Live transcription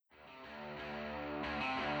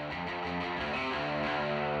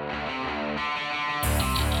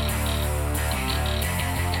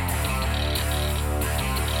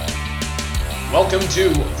Welcome to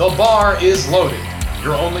The Bar is Loaded,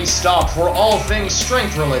 your only stop for all things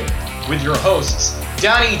strength related, with your hosts,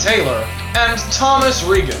 Danny Taylor and Thomas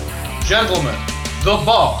Regan. Gentlemen, The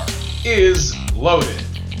Bar is Loaded.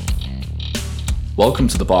 Welcome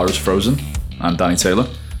to The Bar is Frozen. I'm Danny Taylor.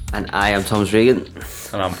 And I am Thomas Regan.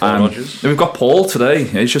 And I'm Paul Rogers. We've got Paul today.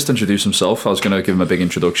 He's just introduced himself. I was going to give him a big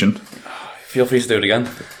introduction. Feel free to do it again.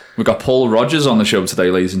 We've got Paul Rogers on the show today,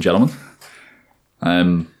 ladies and gentlemen.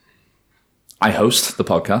 I host the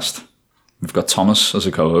podcast. We've got Thomas as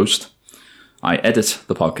a co-host. I edit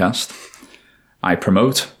the podcast. I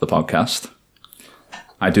promote the podcast.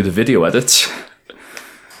 I do the video edits.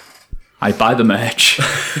 I buy the merch.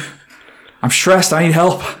 I'm stressed. I need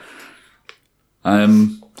help.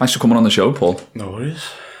 Thanks for coming on the show, Paul. No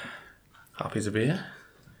worries. Happy to be here.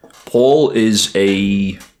 Paul is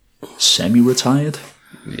a semi-retired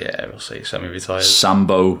Yeah, we'll say semi-retired.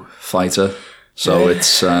 Sambo fighter. So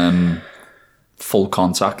it's full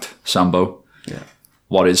contact Sambo. Yeah.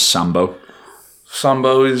 What is Sambo?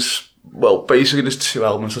 Sambo is, well, basically there's two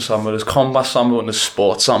elements of Sambo. There's Combat Sambo and there's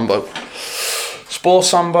Sport Sambo. Sport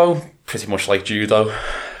Sambo, pretty much like judo.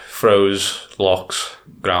 Throws, locks,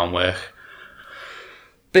 groundwork.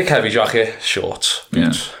 Big heavy jacket, shorts,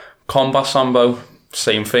 boots. Yeah. Combat Sambo,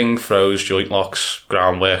 same thing. Throws, joint locks,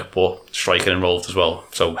 groundwork, but striking involved as well.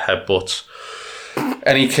 So headbutts.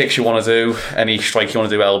 Any kicks you want to do, any strike you want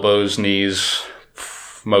to do, elbows, knees.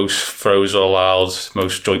 Most throws are allowed,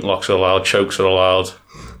 most joint locks are allowed, chokes are allowed.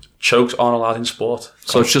 Chokes aren't allowed in sport.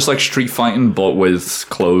 So it's just like street fighting, but with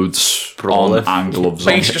clothes on and gloves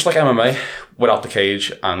on. Basically just like MMA, without the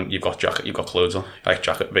cage, and you've got clothes on. Like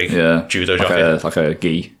jacket, big judo jacket. Like a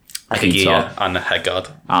gi. Like a gi, and a head guard.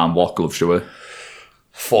 And what gloves do you wear?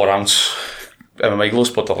 4 ounce MMA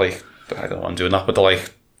gloves, but they're like, I don't know why I'm doing that, but they're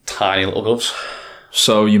like tiny little gloves.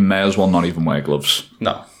 So you may as well not even wear gloves.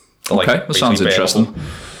 No. Okay, that sounds interesting.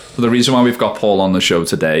 So the reason why we've got Paul on the show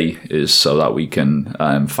today is so that we can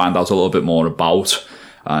find out a little bit more about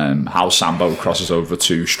how Sambo crosses over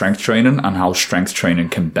to strength training and how strength training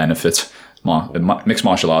can benefit mixed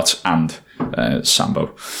martial arts and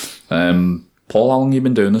Sambo. Paul, how long have you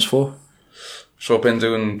been doing this for? So I've been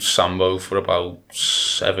doing Sambo for about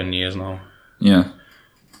 7 years now. Yeah.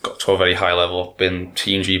 Got to a very high level. Been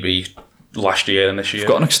Team GB last year and this year. You've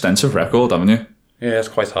got an extensive record, haven't you? Yeah, it's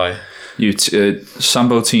quite high. You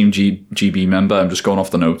Sambo Team GB member. I'm just going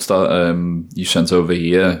off the notes that you sent over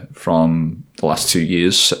here from the last 2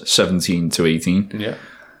 years, 17 to 18.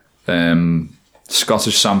 Yeah.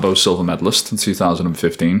 Scottish Sambo silver medalist in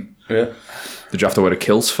 2015. Yeah. Did you have to wear a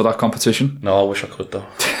kilt for that competition? No, I wish I could though.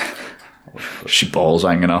 She balls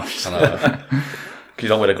hanging out. I know. You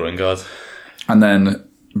don't wear a groin guard. And then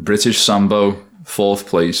British Sambo, 4th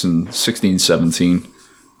place in 16-17.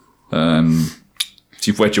 So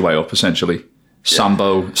you've worked your way up, essentially. Yeah.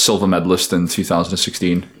 Sambo, silver medalist in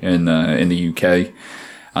 2016 in the UK.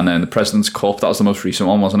 And then the President's Cup, that was the most recent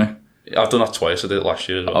one, wasn't it? I've done that twice. I did it last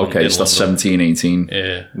year. Okay, so that's 17-18.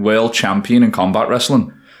 Yeah. World champion in combat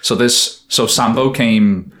wrestling. So Sambo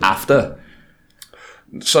came after.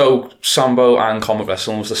 So Sambo and combat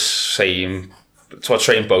wrestling was the same. So I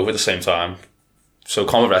trained both at the same time. So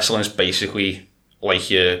combat wrestling is basically like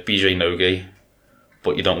your BJ no gi,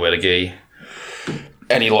 but you don't wear a gi.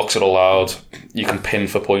 Any locks are allowed. You can pin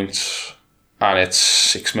for points, and it's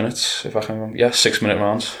 6 minutes if I can remember. Yeah, 6 minute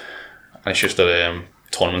rounds. And it's just a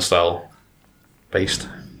tournament style based.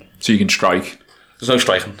 So you can strike. There's no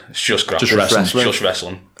striking. It's just grappling. Just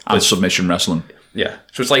wrestling. And submission wrestling. Yeah.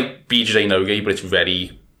 So it's like BJ no gi, but it's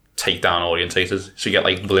very takedown orientated. So you get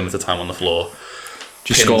like limited time on the floor.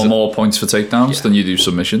 Do you score more points for takedowns than you do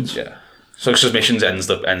submissions? Yeah. So submissions ends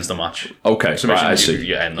the match. Okay, submissions, right, I see.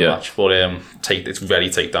 You end the match, but it's very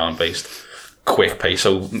takedown based, quick pace.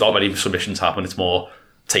 So not many submissions happen. It's more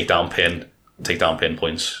takedown pin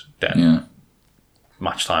points. Then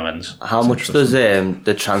match time ends. How much does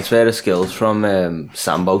the transfer of skills from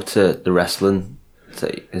Sambo to the wrestling?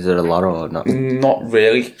 Is it a lot or not? Not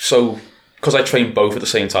really. So because I train both at the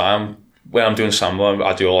same time. When I'm doing Sambo,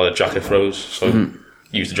 I do a lot of jacket throws. So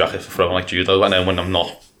use the jacket for throwing like judo, and then when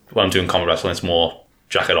I'm doing combat wrestling, it's more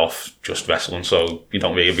jacket off, just wrestling. So you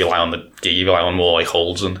don't really rely on the gi, you rely on more like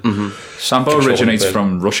holds and. Sambo originates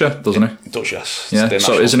from Russia, doesn't it? It does, yes. Yeah.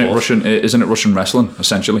 So isn't it Russian wrestling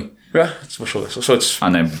essentially? Yeah, it's Russian wrestling. So it's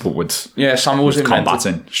and then but with Sambo was invented,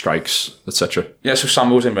 combating, strikes, etc. Yeah, so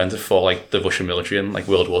Sambo was invented for like the Russian military in like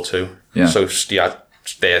World War II. Yeah. So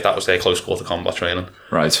that was their close quarter combat training.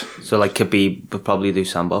 Right. So like Khabib would probably do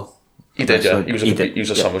Sambo. He did, yeah. He was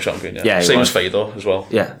a Sambo champion, yeah. Same as Fedor as well.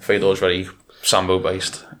 Yeah. Fedor's very Sambo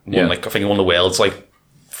based. I think he won the world's like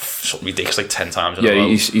something ridiculous, like 10 times in a row. Yeah,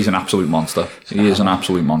 he's an absolute monster. He is an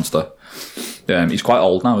absolute monster. He's quite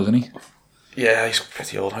old now, isn't he? Yeah, he's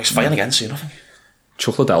pretty old. He's fighting again soon, I think.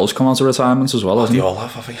 Chuck Liddell's come out of retirement as well, hasn't They he? all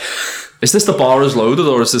have, I think. Is this the bar is loaded,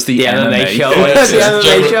 or is this the MMA show? Yeah, The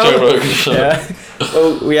MMA show. Joe Rogan show. Yeah.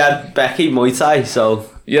 Well, we had Becky Muay Thai, so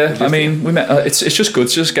Yeah, I mean, we met. It's just good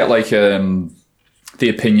to just get like the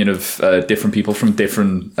opinion of different people from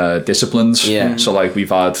different disciplines. Yeah. So like we've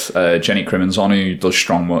had Jenny Crimmins on, who does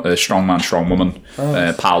strongman, strongwoman,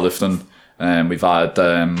 powerlifting. We've had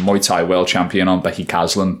Muay Thai world champion on, Becky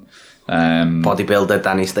Caslin. bodybuilder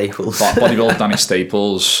Danny Staples. Bodybuilder Danny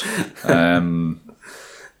Staples.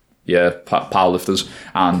 Powerlifters,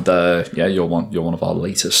 and you're one of our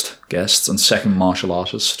latest guests, and second martial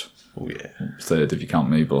artist. Oh yeah. Third if you count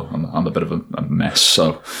me, but I'm a bit of a mess,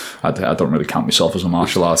 so I don't really count myself as a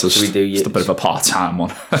martial artist. Should we do It's a bit of a part-time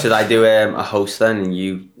one. Should I do a host then, and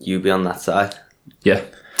you be on that side? Yeah.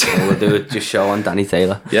 And we'll do it just show on Danny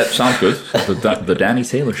Taylor. Yeah, sounds good. The Danny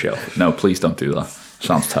Taylor Show. No, please don't do that.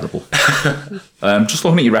 Sounds terrible. Just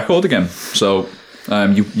looking at your record again. So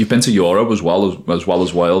you've been to Europe as well as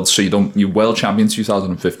Worlds. So you world champion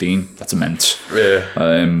 2015. That's immense. Yeah.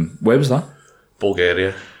 Where was that?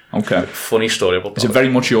 Bulgaria. Okay. Funny story about that. Is it very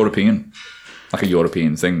much European? Like a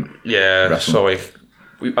European thing? Yeah, wrestling?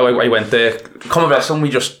 so I went there. Combat Wrestling, we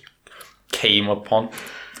just came upon.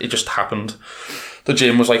 It just happened. The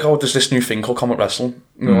gym was like, oh, there's this new thing called Combat Wrestling.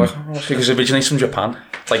 And we were like, oh, because it originates from Japan.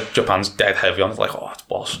 Like, Japan's dead heavy on it. Like, oh, it's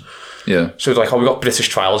boss. Yeah. So it was like, oh, we got British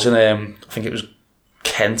trials in, I think it was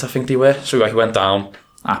Kent, I think they were. So we went down.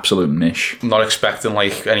 Absolute mish. Not expecting,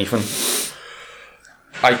 like, anything.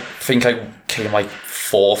 I think I came, like,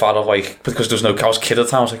 fourth out of, like, because there was no, I was a kid at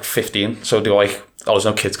the time, I was like 15. So they were like, oh, there's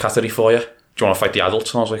no kids category for you. Do you want to fight the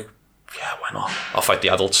adults? And I was like, yeah, why not? I'll fight the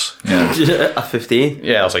adults. Yeah. At 15?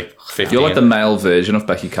 Yeah, I was like 15. You're like the male version of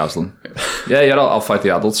Becky Caslin. Yeah, I'll fight the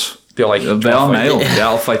adults. They're like, They are male. Yeah,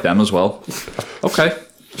 I'll fight them as well. Okay.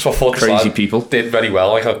 So I thought Crazy people. did very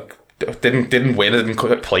well. Like, I didn't win, I didn't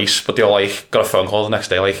get place, but they were like, got a phone call the next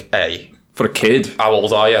day, like, hey, For a kid. how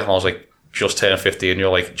old are you? And I was like, just turned 15. You're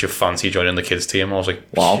like, do you fancy joining the kids team? And I was like,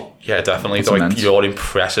 Wow. yeah, definitely. That's They're like, immense. you're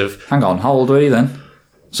impressive. Hang on, how old were you then?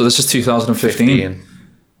 So this is 2015. 15.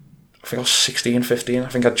 I think I was 16, 15. I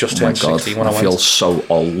think I just Oh my turned God, 16 when I I went. feel so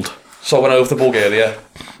old. So I went over to Bulgaria,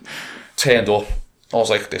 turned up. I was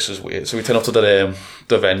like, this is weird. So we turned up to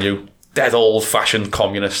the venue. Dead old fashioned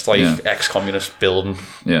communist, like Yeah. ex-communist building.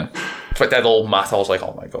 Yeah. It's like dead old mat. I was like,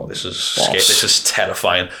 oh my God, this is scary. This is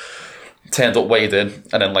terrifying. Turned up, weighed in,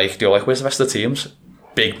 and then like, they're like, where's the rest of the teams?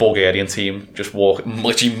 Big Bulgarian team, just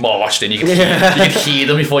literally marched in. You could hear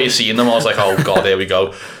them before you seen them. I was like, oh God, here we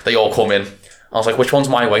go. They all come in. I was like, which one's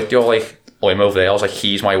my weight? They're like, oh, I'm over there. I was like,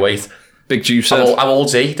 he's my weight. Big juice How head.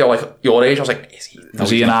 old's he? They're like, your age? I was like, is he? No, Is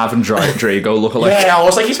he an Ivan Drago lookalike? yeah, I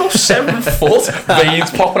was like, he's about 7 foot. Veins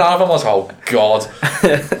popping out of him. I was like, oh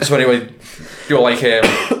God. So anyway, you're like,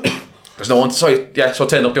 there's no one. So I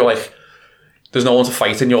turned up. You're like, there's no one to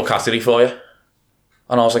fight in your category for you.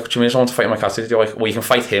 And I was like, what do you mean there's no one to fight in my category? They're like, well, you can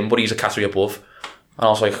fight him, but he's a category above. And I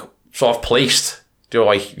was like, so I've placed. They're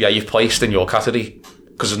like, yeah, you've placed in your category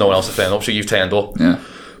because there's no one else to turn up. So you've turned up. Yeah.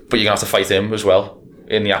 But you're gonna have to fight him as well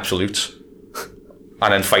in the absolutes.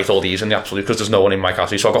 And then fight all these in the absolute because there's no one in my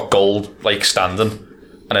category. So I got gold, like, standing.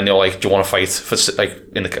 And then they're like, do you want to fight for, like,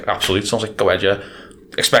 in the absolutes? So I was like, go ahead, yeah.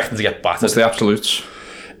 Expecting to get battered. What's the absolutes?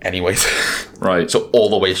 Anyway. Right. So all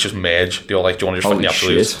the weights just merge. They were like, do you want to just fight in the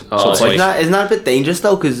absolutes? shit. So it's like, Isn't that a bit dangerous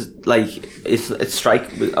though? Because like it's strike.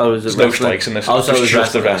 there's no strikes in this. Oh, It's so it's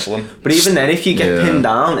just the wrestling. But even then, if you get Yeah. pinned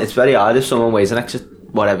down, it's very hard if someone weighs an extra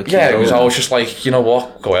whatever. Yeah, kilo. because I was just like, you know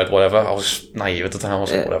what? Go ahead, whatever. I was naive at the time. I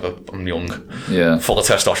was like, Yeah. whatever. I'm young. Yeah. Full of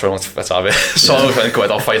testosterone. Let's have it. So I was like, go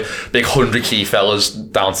ahead, I'll fight big 100 key fellas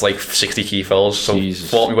down to like 60 key fellas. So Jesus.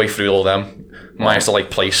 fought my way through all them. Managed to like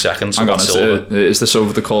place second. So Hang on, got silver. is this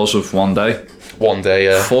over the course of one day? One day,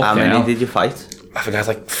 Fucking How many hell. did you fight? I think I had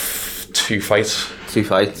like 2 fights. 2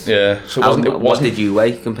 fights. Yeah. So it What wasn't. did you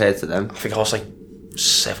weigh compared to them? I think I was like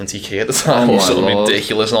 70k at the time Oh or my something Lord.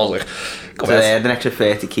 ridiculous. And I was like, go So they ahead. had an extra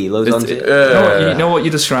 30 kilos on you. You know what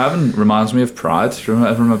you're describing reminds me of Pride. Do you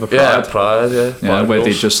ever remember Pride? Yeah, Pride, yeah. Yeah, Pride where they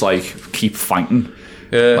Girls. just like keep fighting,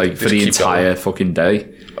 Yeah, like for just the keep going. entire fucking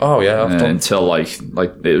day. Oh yeah, I've done. Until like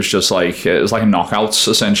it was just like it was like a knockouts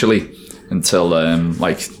essentially until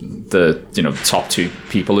like the top 2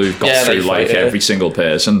 people who got Yeah, they through like fight, yeah. every single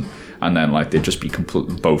person, and then like they'd just be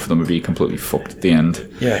both of them would be completely fucked at the end.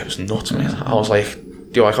 Yeah, it was nuts, man. I was like,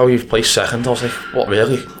 do you like how you've placed second? I was like, what,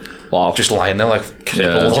 really? Wow. Just lying there like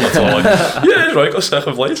crippled on the floor. Like, yeah, right, got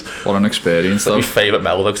second place. What an experience, though. My favourite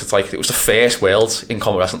medal, though, 'cause it was the first world in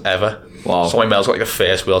combat wrestling ever. Wow. So my medal's got like the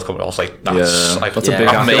first world combat. I was like, that's a big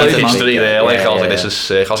I've made accolade, history man. there. Like, I was like, this is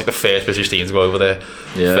sick. I was like the first British team to go over there.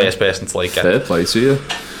 Yeah. First person to like get. Fair play to you.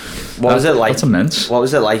 What was it like? That's immense. What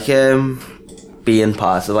was it like being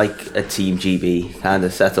part of like a Team GB kind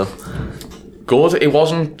of setup? Good. It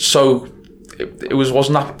wasn't so. It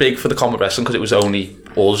wasn't that big for the combat wrestling because it was only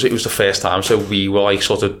us. It was the first time, so we were like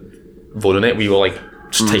sort of running it. We were like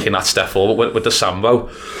just taking that step forward with the Sambo.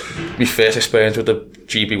 My first experience with the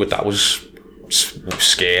GB with that was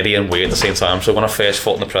scary and weird at the same time. So when I first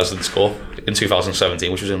fought in the President's Cup in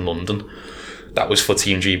 2017, which was in London, that was for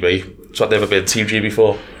Team GB. So I'd never been Team GB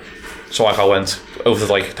before. So like I went over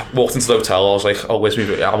to walked into the hotel. I was like, "Oh, where's my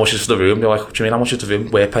room? How much is for the room?" They're like, "What do you mean? How much is the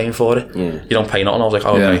room? We're paying for it. Yeah. You don't pay nothing." I was like,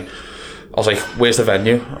 "Oh, okay." I was like, "Where's the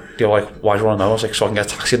venue?" They're like, "Why do you want to know?" I was like, "So I can get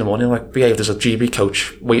a taxi in the morning." Like, "Behave, there's a GB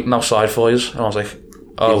coach waiting outside for you." And I was like,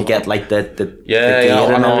 "Oh." Did you get like the yeah,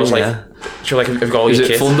 gear and I was like, yeah. "She like, have you got all Is your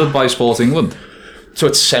it kit?" funded by Sport England? So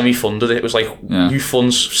it's semi-funded. It was like you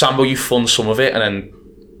fund Sambo, you fund some of it, and then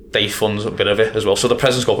they fund a bit of it as well. So the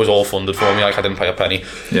President's Cup was all funded for me. Like I didn't pay a penny.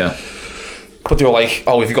 Yeah. But they were like,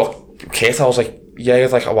 "Oh, have you got kit?" I was like, "Yeah."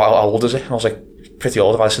 Like, "How old is it?" And I was like, "Pretty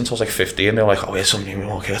old. I've had it since I was like 15." They were like, "Oh, here's some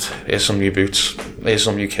new kit. Here's some new boots. Here's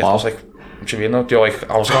some new kit." I was like, "What do you mean?" They're like,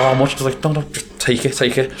 I was like, "Oh, how much?" They're like, "No, just take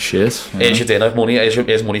it." Shit. Here's your dinner money.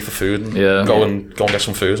 Here's money for food. And Yeah. Go and get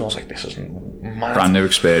some food. And I was like, "This is mad." Brand new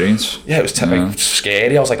experience. Yeah, it was like,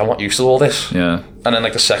 scary. I was like, "I'm not used to all this." Yeah. And then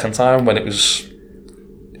like the second time when it was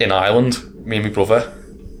in Ireland, me and my brother,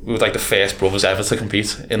 we were like the first brothers ever to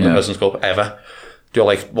compete in the President's Cup ever. They're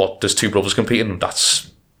like, "What? There's two brothers competing? That's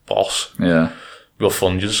boss." Yeah. We were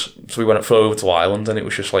funges. So we went over to Ireland and it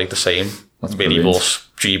was just like the same. That's Mini brilliant. bus,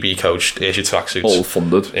 GB coach, here's your tracksuits. All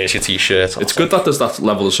funded. Here's your t-shirt. It's good that there's that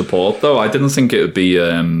level of support, though. I didn't think it would be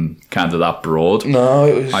kind of that broad. No,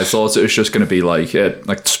 it was... I thought it was just going to be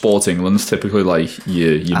like Sport England's typically like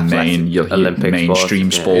your Olympic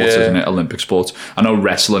mainstream sport, sports, yeah. isn't it? Olympic sports. I know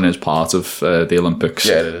wrestling is part of the Olympics.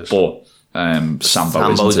 Yeah, it is. But Sambo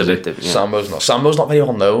Sambo's isn't, a is bit it? different. Sambo's not very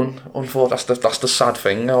well known, unfortunately. That's the sad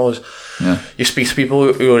thing. Yeah. You speak to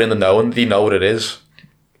people who are in the know and they know what it is.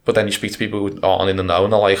 But then you speak to people who aren't in the know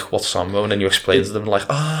and they're like, "What's Sambo?" And then you explain to them like,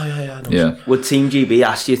 "Oh, yeah, I know." Yeah. Would Team GB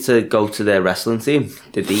ask you to go to their wrestling team?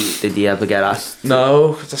 Did he ever get asked?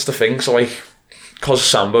 No, that's the thing. So like, because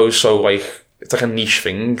Sambo's so like, it's like a niche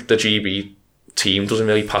thing, the GB team doesn't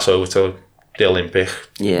really pass over to the Olympic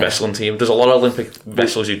wrestling team. There's a lot of Olympic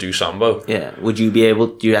wrestlers who do Sambo. Yeah. Would you be able?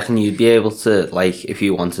 Do you reckon you'd be able to, like, if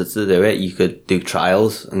you wanted to do it, you could do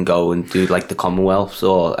trials and go and do like the Commonwealths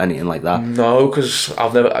or anything like that? No, because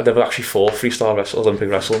I've never actually fought freestyle Olympic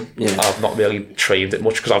wrestling. Yeah. I've not really trained it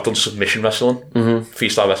much because I've done submission wrestling.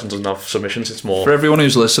 Freestyle wrestling doesn't have submissions. It's more. For everyone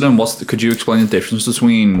who's listening, could you explain the difference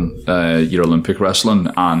between your Olympic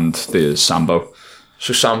wrestling and the Sambo?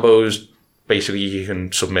 So Sambo's basically you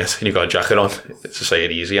can submit and you've got a jacket on to say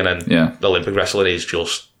it easy, and then the Olympic wrestling is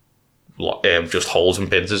just holds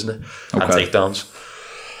and pins, isn't it? And takedowns.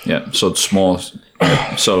 Yeah, so it's more.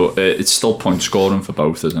 So it's still point scoring for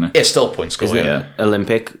both, isn't it? It's still point scoring. Is it Yeah.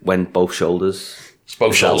 Olympic when both shoulders? It's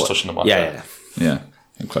both shoulders touching the mat. Yeah. Yeah.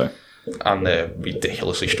 Okay. And they're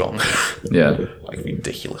ridiculously strong. Yeah. Like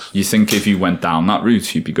ridiculous. You think if you went down that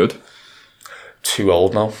route, you'd be good? Too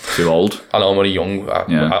old now. Too old? I know I'm only young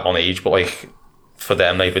on age, but like for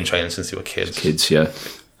them, they've been training since they were kids. Kids, yeah.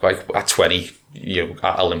 Like at 20, you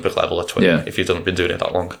at Olympic level at 20. Yeah. If you've been doing it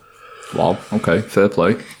that long. Wow. Okay. Fair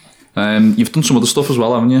play. You've done some other stuff as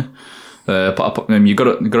well, haven't you? You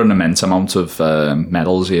got an immense amount of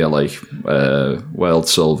medals here, like world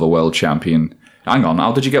silver, world champion. Hang on,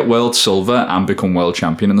 how did you get world silver and become world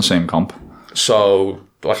champion in the same comp? So,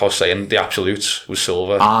 like I was saying, the absolutes was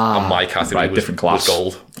silver, and my category was, different class. was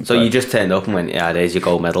gold. So you just turned up and went, "Yeah, there's your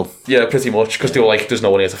gold medal." Yeah, pretty much, because they were like, "There's no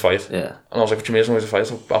one here to fight." Yeah. And I was like, "What do you mean there's no one here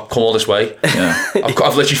to fight? I've come all this way. Yeah.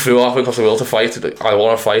 I've literally flew halfway across the world to fight. I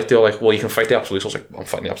want to fight." They were like, "Well, you can fight the absolutes." I was like, "I'm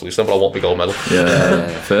fighting the absolutes then, but I want my gold medal." Yeah.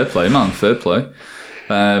 Fair play, man. Fair play.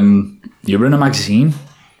 You were in a magazine.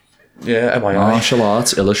 Yeah, MII. Martial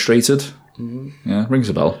Arts Illustrated. Yeah, rings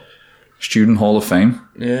a bell. Student Hall of Fame.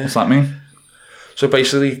 Yeah. What's that mean? So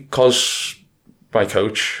basically, because my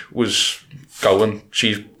coach was going,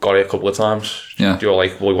 she's got it a couple of times. Yeah. You're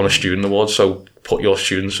like, "Well, we want a student award, so put your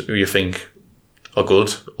students who you think are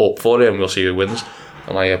good up for it, and we'll see who wins."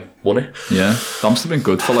 and I won it. Yeah, that must have been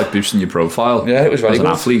good for like boosting your profile. Yeah, it was very as an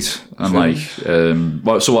good. athlete. And like,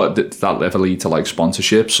 so what did that ever lead to like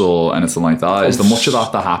sponsorships or anything like that? Is there much of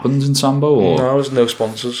that happens in Sambo? Or? No, there's no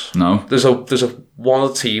sponsors. No, there's a one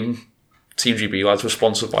of the Team GB lads were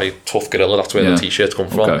sponsored by Tough Gorilla. That's where the t-shirts come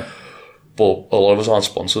from. Okay. But a lot of us aren't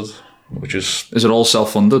sponsored, which is it all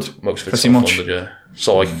self-funded? Most of it's pretty self-funded, much. Yeah.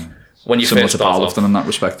 So like when you Similar first to start powerlifting in that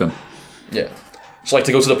respect, then. Yeah. So like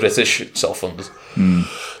to go to the British, self-funded.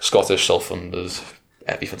 Scottish, self-funded.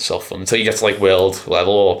 Everything's self-funded. Until you get to like world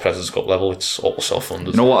level or President's Cup level, it's all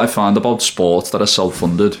self-funded. You know what I find about sports that are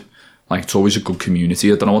self-funded? Like, it's always a good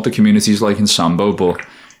community. I don't know what the community is like in Sambo, but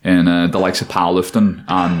in the likes of powerlifting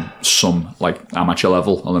and some like amateur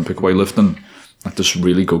level Olympic weightlifting, like there's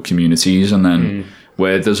really good communities. And then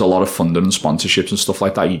where there's a lot of funding and sponsorships and stuff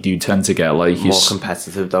like that, you do tend to get like more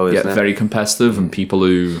competitive though, isn't it? Very competitive, and people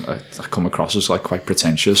who come across as like quite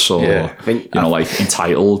pretentious or like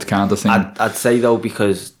entitled kind of thing. I'd say though,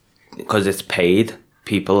 because it's paid,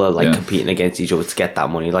 people are like competing against each other to get that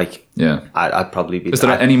money. Like, I'd probably be. Is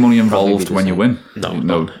there any money involved when you win?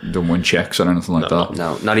 No, don't win checks or anything like that.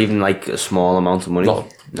 No, not even like a small amount of money. No,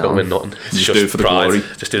 don't win nothing. It's just do it for the pride. glory.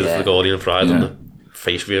 Just do it for the glory and pride and the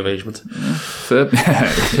face rearrangement.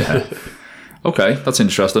 Yeah. Okay, that's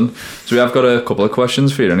interesting. So we have got a couple of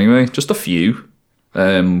questions for you anyway. Just a few.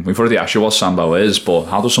 We've already asked you what Sambo is, but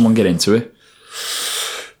how does someone get into it?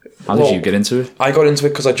 How did you get into it? I got into it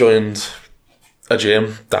because I joined a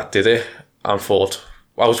gym that did it and thought,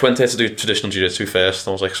 I went there to do traditional jiu-jitsu first,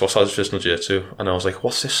 and I was like, so I started traditional jiu-jitsu, and I was like,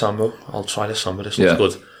 what's this Sambo? I'll try this Sambo, this looks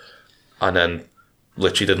good. And then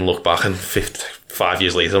literally didn't look back, and 5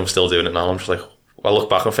 years later I'm still doing it now. I'm just like, I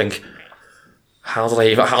look back and think, how do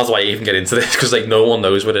I even get into this? Because like no one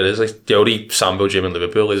knows what it is. Like the only Sambo gym in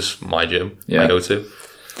Liverpool is my gym I go to.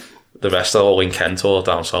 The rest are all in Kent or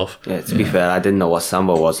down south. Yeah, to be fair, I didn't know what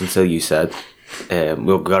Sambo was until you said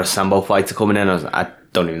we've got a Sambo fighter coming in. I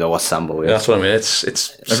don't even know what Sambo is. Yeah, that's what I mean. It's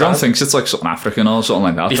everyone sad. thinks it's like something African or something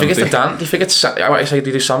like that. Do you think it's the dance? Do you think it's? I say, do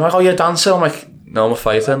you do Sambo? Like, oh, you're a dancer. I'm like, no, I'm a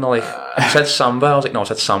fighter. And they're like, you said Samba. I was like, no, I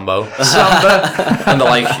said Sambo. Samba. And they're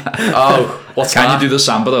like, oh, what's that? Can you do the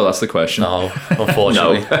Samba though? That's the question. No,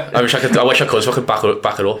 unfortunately. I wish I could, so I could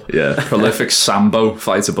back it up. Yeah, prolific Sambo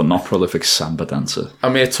fighter, but not prolific Samba dancer. I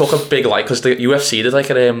mean, it took a big light because the UFC did like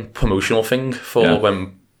a promotional thing for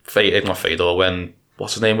when when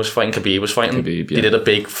what's his name was fighting, Khabib was fighting. They did a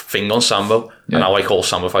big thing on Sambo, and now like all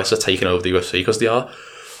Sambo fighters are taking over the UFC because they are.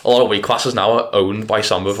 A lot of weight classes now are owned by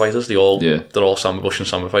Sambo fighters. They're all Sambo Bush and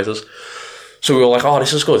Sambo fighters. So we were like, oh,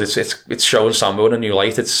 this is good. It's showing Sambo in a new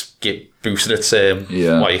light. It's boosted its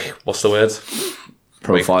like what's the word?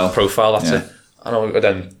 Profile. Like, profile. That's it. And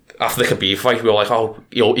then after the Khabib fight, we were like, oh,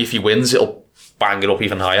 if he wins, it'll bang it up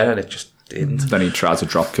even higher, and it just didn't. Then he tried to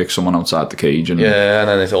drop kick someone outside the cage, and and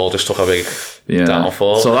then it all just took a big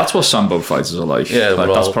downfall. So that's what Sambo fighters are like. Yeah,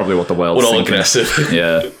 like, that's probably what the world's all thinking. Aggressive.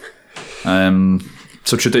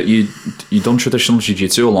 So you done traditional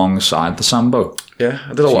jiu-jitsu alongside the Sambo? Yeah,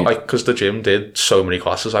 I did a lot, because the gym did so many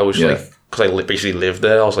classes. I was like, because I basically lived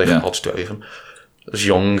there, I was like, I'll just do everything. I was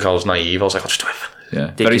young, I was naive, I was like, I'll just do everything.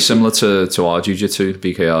 Yeah, very similar to our jiu-jitsu,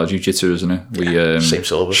 BKR jiu-jitsu, isn't it? We same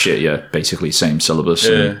syllabus. Basically same syllabus.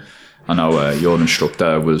 Yeah. I know your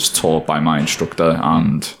instructor was taught by my instructor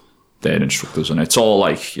and their instructors, and it's all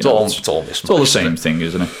like it's all the same thing,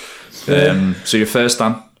 isn't it? Yeah. So your first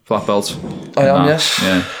Dan black belt? I am, yes.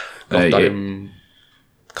 Yeah.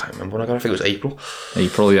 Can't remember when I got it. I think it was April.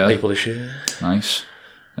 April this year. Nice.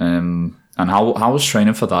 And how was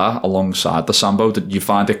training for that alongside the Sambo? Did you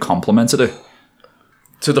find it complemented it?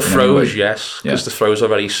 To the throws, yes, because the throws are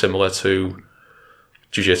very similar to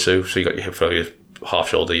jiu-jitsu. So you got your hip throw, your half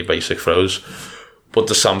shoulder, your basic throws. But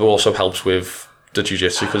the Sambo also helps with the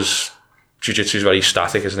jiu-jitsu because jiu-jitsu is very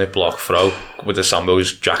static, isn't it? Block, throw. With the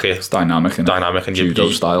Sambo's jacket, it's dynamic and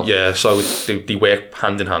judo style. Yeah, so they work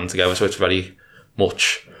hand in hand together. So it's very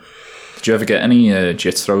much. Did you ever get any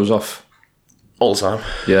jits throws off? All the time.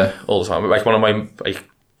 Yeah, all the time. Like one of my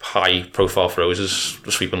high-profile throws is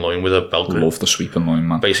the sweeping loin with a belt grip. Love the sweeping loin,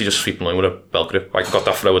 man. Basically, just sweeping loin with a belt grip. I got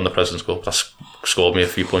that throw in the President's Cup. That scored me a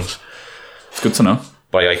few points. It's good to know.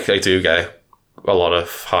 But I do get a lot of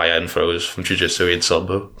high-end throws from jiu-jitsu and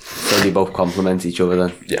Sambo. So they both complement each other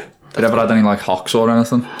then? Yeah. Did you ever had any like hocks or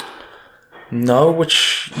anything? No,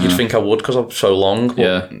 which you'd think I would because I'm so long.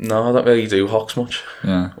 But no, I don't really do hocks much.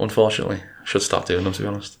 Yeah. Unfortunately. I should start doing them, to be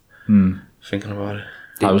honest. Thinking about it.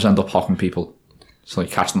 I always end up hocking people. It's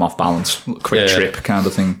like catch them off balance, quick trip kind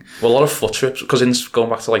of thing. Well, a lot of foot trips, because going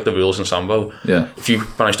back to like the rules in Sambo, if you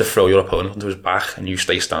manage to throw your opponent onto his back and you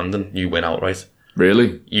stay standing, you win outright.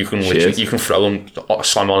 Really? You can Shit. literally, you can throw him,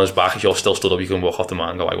 slam him on his back. If you're still stood up, you can walk off the mat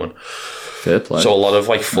and go, I won. Fair play. So a lot of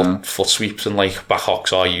like foot sweeps and like back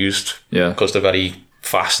hocks are used because they're very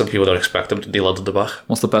fast and people don't expect them to deal under the back.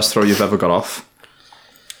 What's the best throw you've ever got off?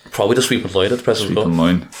 Probably the sweep and loin at the President's Sweep Cup. and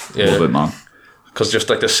loin. Yeah. Love it, man. Because just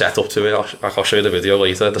like the setup to it, I'll show you the video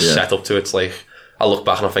later. The setup to it's like, I look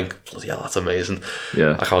back and I think, bloody hell, that's amazing.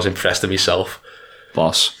 Yeah. Like I was impressed with myself.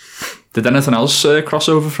 Boss. Did anything else cross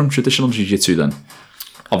over from traditional jiu-jitsu then?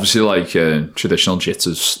 Obviously, like traditional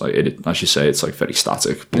jitsu, like as you say, it's like very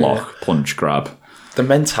static. Block, punch, grab. The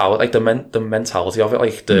mentality, like the mentality of it,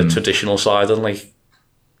 like the traditional side, and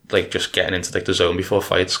like just getting into like the zone before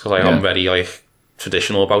fights. Because like, I'm very like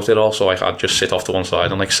traditional about it. Also, like I'd just sit off to one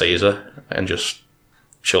side and like Caesar and just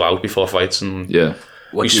chill out before fights and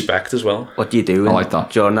respect as well. What do you do? I like that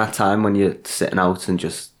during that time when you're sitting out and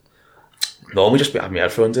just normally just have my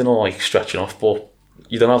headphones in or like stretching off, but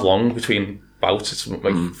you don't have long between bouts. It's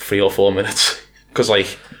like 3 or 4 minutes because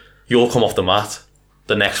like you'll come off the mat,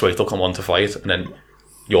 the next weight will come on to fight, and then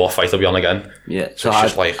your fight will be on again. Yeah. So it's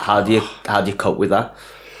just like how do you cope with that?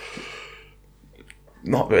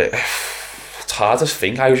 Not really. It's hard to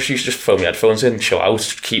think. I used to just throw my headphones in, chill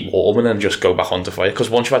out, keep warm, and then just go back on to fight. Because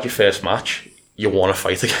once you've had your first match, you want to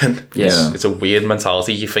fight again. Yeah. It's a weird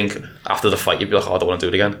mentality. You think after the fight, you'd be like, oh, I don't want to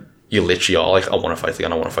do it again. You literally are like, I want to fight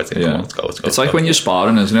again, I want to fight again. Yeah. Come on, let's go. It's like when you're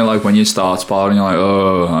sparring, isn't it? Like when you start sparring, you're like,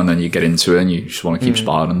 oh, and then you get into it and you just want to keep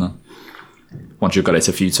sparring then. Once you've got it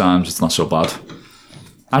a few times, it's not so bad.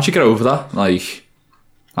 How'd you get over that? Like,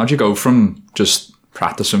 how'd you go from just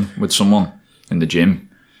practicing with someone in the gym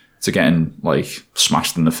to getting, like,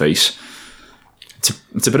 smashed in the face?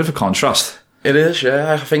 It's a bit of a contrast. It is,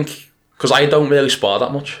 yeah. I think, because I don't really spar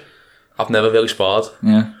that much. I've never really sparred.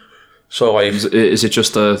 Yeah. So is it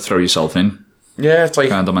just to throw yourself in? Yeah, it's like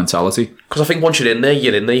kind of mentality. Because I think once you're in there,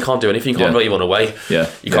 you can't do anything. You can't really run away. Yeah.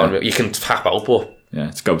 You can't. You can tap out, but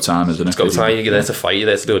it's go time, isn't it? It's go time. You're there to fight. You're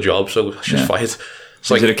there to do a job. So just fight.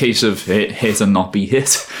 So is it a case of hit and not be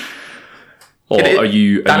hit, or are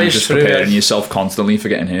you just preparing yourself constantly for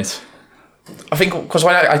getting hit? I think because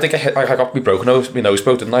when I did get hit, I got my nose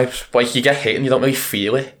broke, didn't I? But like, you get hit and you don't really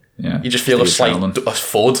feel it. Yeah. You just feel a slight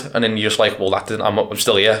thud, and then you're just like, well, that didn't. I'm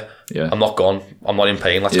still here. Yeah. I'm not gone. I'm not in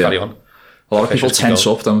pain. Let's carry on. A lot of people tense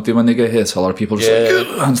up, don't they, when they get hit? A lot of people just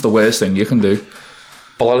like, that's the worst thing you can do.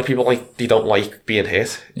 But a lot of people they don't like being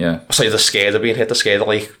hit. Yeah. So they're scared of being hit. They're scared of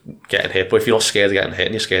like getting hit. But if you're not scared of getting hit,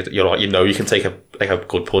 and you're scared, you can take a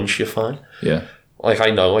good punch. You're fine. Yeah. Like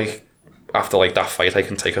I know, like after like that fight, I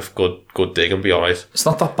can take a good dig and be alright. It's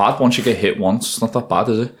not that bad once you get hit once. It's not that bad,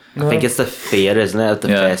 is it? I think it's the fear, isn't it? Of the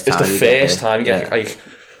first time. It's the first time you get like.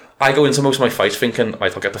 I go into most of my fights thinking,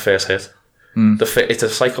 right, I'll get the first hit. It's a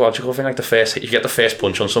psychological thing. Like the first hit, you get the first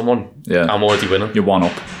punch on someone. Yeah. I'm already winning. You're one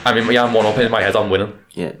up. I mean, I'm one up in my head. I'm winning.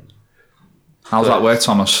 Yeah. How's that work,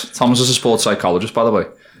 Thomas? Thomas is a sports psychologist, by the way.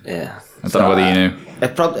 Yeah. I don't know whether you knew.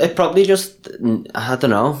 It probably just, I don't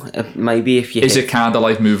know. Maybe if you. Is it kind of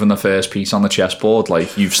like moving the first piece on the chessboard?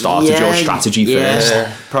 Like you've started your strategy first?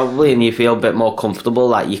 Yeah, probably, and you feel a bit more comfortable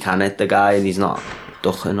that you can hit the guy and he's not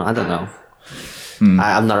ducking. I don't know.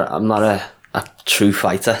 I'm not a true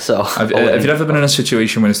fighter, so. Have you ever been in a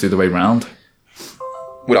situation when it's the other way round?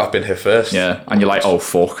 Would I've been hit first? Yeah, and you're like, oh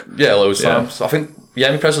fuck. Yeah, loads of times. I think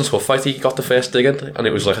my President's Cup fight, he got the first dig in, and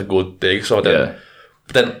it was like a good dig. So then,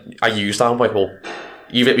 but then I used that. I'm like, well,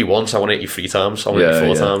 you've hit me once, I want to hit you 3 times. I want to hit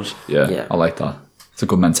you 4 times. Yeah, I like that. It's a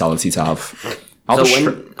good mentality to have.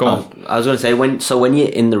 Go on. I was going to say when you're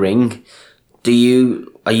in the ring, are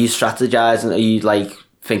you strategizing? Are you like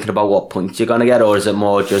thinking about what punch you're gonna get, or is it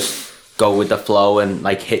more just go with the flow and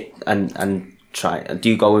like hit and try? Do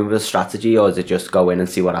you go in with a strategy, or is it just go in and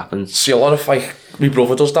see what happens? See, a lot of like my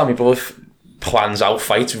brother does that. My brother plans out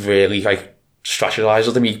fights, really like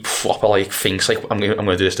strategizes them. He proper like thinks like I'm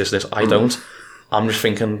gonna do this. I don't. I'm just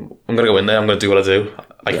thinking I'm gonna go in there. I'm gonna do what I do.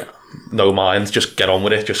 No mind, just get on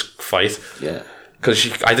with it. Just fight. Yeah.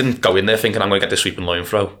 Because I didn't go in there thinking I'm going to get this sweeping loin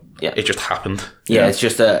throw. Yeah. It just happened. Yeah, it's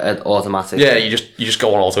just an automatic. Yeah, you just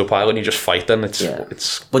go on autopilot and you just fight. Then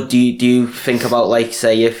it's. But do you think about like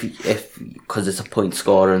say if because it's a point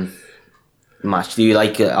scoring match, do you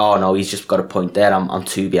like oh no, he's just got a point there. I'm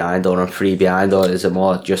 2 behind or I'm 3 behind, or is it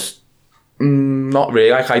more just? Not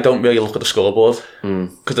really. Like I don't really look at the scoreboard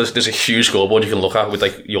because there's a huge scoreboard you can look at with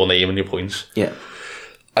like your name and your points. Yeah.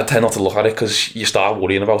 I tend not to look at it because you start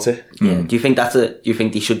worrying about it. Yeah. Do you think do you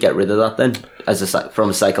think they should get rid of that then, from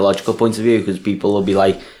a psychological point of view? Because people will be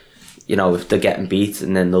like, if they're getting beat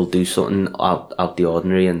and then they'll do something out the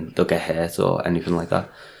ordinary and they'll get hurt or anything like that.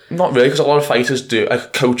 Not really, because a lot of fighters do.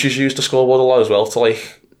 Coaches use the scoreboard a lot as well to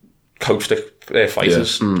like coach the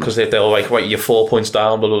fighters because they're like, right, you're 4 points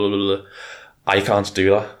down, blah, blah, blah, blah. I can't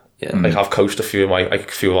do that. Yeah. Like, I've coached a few of my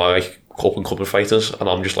couple fighters, and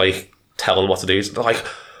I'm just like telling them what to do. They're like,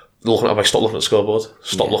 stop looking at the scoreboard,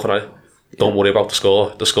 stop looking at it. Don't worry about the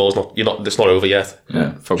score. The score's not. It's not over yet.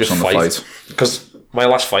 Yeah, focus just on the fight. Because my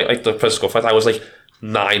last fight, like the President Scott fight, I was like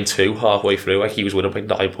 9-2 halfway through. Like he was winning by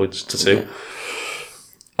 9 points to 2,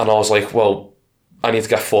 and I was like, well, I need to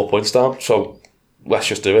get 4 points down. So let's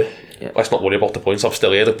just do it. Yeah. Let's not worry about the points. I'm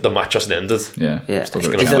still here. The match hasn't ended. Yeah. Is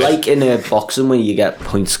it like in a boxing where you get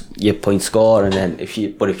points, your point score, and then if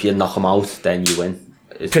you knock them out, then you win?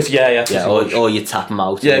 Or you tap them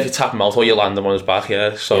out. Yeah, if you tap him out or you land him on his back.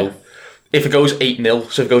 Yeah. So if it goes 8-0,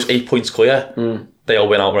 so if it goes 8 points clear, they'll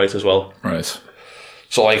win outright as well. Right.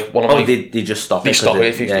 So like one of my, they just stop it. They stop it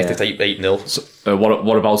if it's 8-0. So,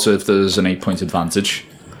 what about if there's an 8 point advantage?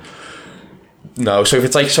 No, so if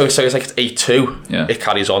it's like it's like it's 8-2, it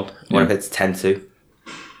carries on. What if it's 10-2?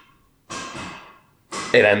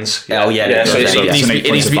 It ends. Yeah. Oh yeah. Yeah. So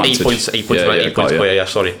it needs to be 8 points. 8 points. 8 points clear. Yeah.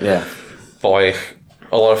 Sorry. Yeah. But like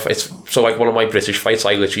a lot of it's so like one of my British fights,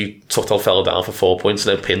 I literally took the fella down for 4 points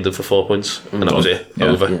and then pinned him for 4 points, and that was it.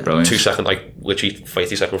 Over. Brilliant. 2 second, like literally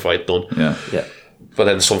 30-second fight done. Yeah. Yeah. But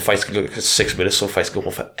then some fights can go 6 minutes. Some fights go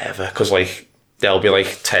on forever because like they'll be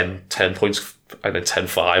like 10 points and then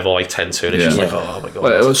 10-5 or like 10-2, and it's just like, oh my god.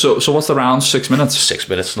 Wait, so what's the round? 6 minutes. 6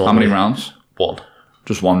 minutes. How many rounds? One.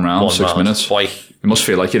 Just one round. 6 minutes. Like it must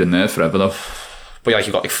feel like you're in there forever though. But like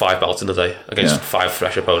you've got like 5 belts in the day against 5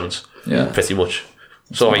 fresh opponents. Yeah. Pretty much.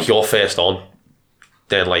 So like you're first on,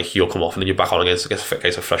 then like you'll come off and then you're back on against a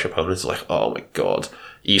fresh opponent. It's like, oh my god,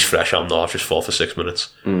 he's fresh, I'm not. I've just fought for 6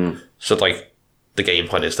 minutes. So like the game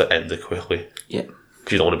plan is to end it quickly. Yeah.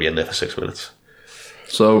 Because you don't want to be in there for 6 minutes.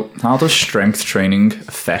 So how does strength training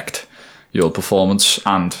affect your performance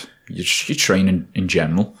and your training in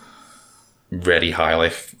general? Very high,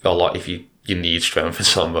 like a lot. If you need strength in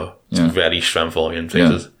Sambo, it's very strength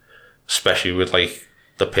oriented, especially with like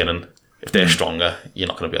the pinning. If they're stronger, you're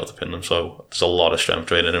not going to be able to pin them. So there's a lot of strength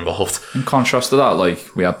training involved. In contrast to that,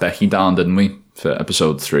 like we had Becky down, didn't we, for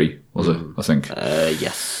episode 3? Was it? I think.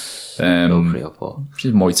 Yes. 3 or 4.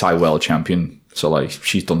 She's a Muay Thai world champion, so like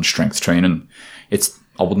she's done strength training.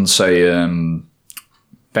 I wouldn't say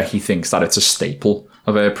Becky thinks that it's a staple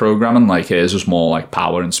of her programming. Like hers is more like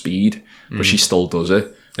power and speed, but she still does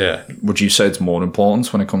it. Yeah. Would you say it's more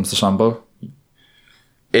important when it comes to Sambo?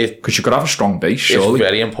 Because you could have a strong base, surely. It's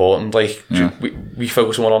very important. Like we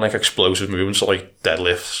focus more on like explosive movements, so like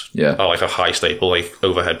deadlifts, or like a high staple, like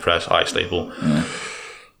overhead press, high staple. Yeah.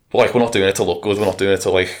 But like we're not doing it to look good. We're not doing it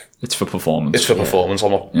to like. It's for performance. It's for performance.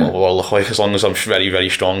 I'm not what I look like. As long as I'm very, very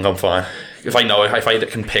strong, I'm fine. If I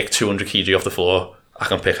can pick 200 kg off the floor, I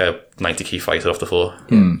can pick a 90 kg fighter off the floor.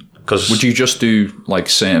 Because would you just do like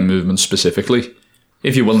certain movements specifically,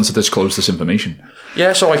 if you're willing to disclose this information?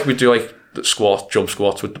 Yeah, so like we do like jump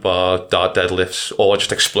squats with the bar, deadlifts, or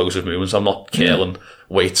just explosive movements. I'm not curling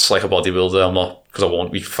weights like a bodybuilder. I'm not, because I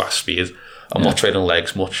won't be fast speed. I'm not training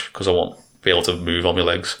legs much because I won't be able to move on my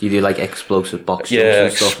legs. You do like explosive box jumps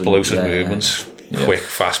and stuff. Explosive movements, quick,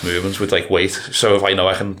 fast movements with like weight. So if I know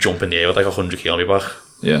I can jump in the air with like 100 kg on my back,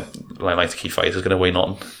 my 90 kg fighter is going to weigh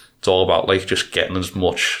nothing. It's all about like just getting as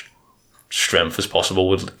much strength as possible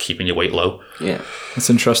with keeping your weight low. Yeah, that's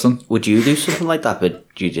interesting. Would you do something like that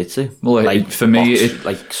with jiu-jitsu? Well, like for me,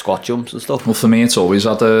 like squat jumps and stuff. Well, for me, it's always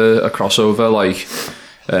had a crossover. Like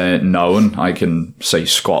knowing I can say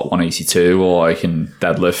squat 182 or I can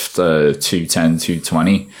deadlift 210,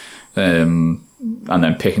 220, and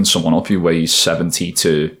then picking someone up who weighs 70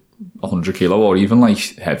 to 100 kilo, or even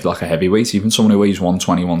like a heavyweight, even someone who weighs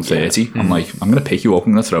 120, 130. I'm like, I'm going to pick you up,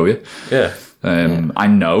 I'm going to throw you. I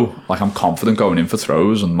know, like I'm confident going in for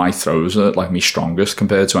throws, and my throws are like me strongest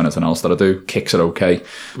compared to anything else that I do. Kicks are okay,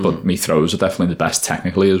 but me throws are definitely the best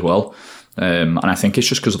technically as well. And I think it's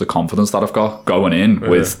just because of the confidence that I've got going in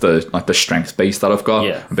with the strength base that I've got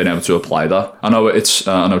and being able to apply that. I know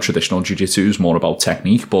I know traditional jiu-jitsu is more about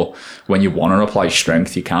technique, but when you want to apply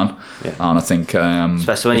strength, you can. And I think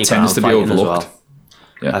especially when it tends to be overlooked.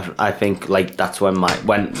 I think like that's when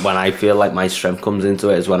when I feel like my strength comes into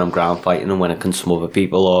it is when I'm ground fighting and when I can smother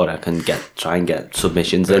people or I can try and get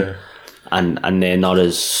submissions in, and they're not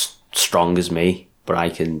as strong as me, but I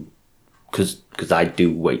can because I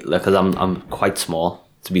do weight, because I'm quite small,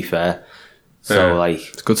 to be fair. So like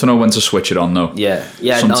it's good to know when to switch it on though.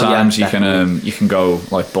 Sometimes you can go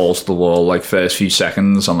like balls to the wall like first few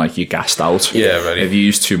seconds and like you're gassed out. If you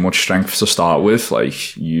use too much strength to start with,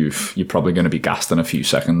 like you're probably going to be gassed in a few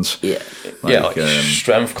seconds.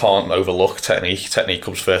 Strength can't overlook technique. Technique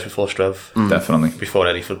comes first before strength. Definitely. Before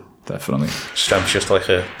anything. definitely. Strength's just like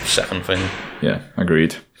a second thing. Yeah,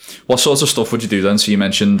 agreed. What sorts of stuff would you do then? So you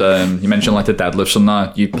mentioned like the deadlifts and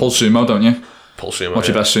that. You pull sumo, don't you? Pull sumo. What's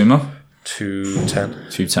your best sumo?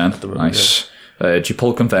 210. 210. Nice. Do you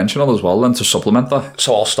pull conventional as well then to supplement that?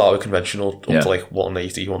 So I'll start with conventional up to like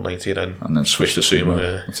 180, 190, and then switch to sumo.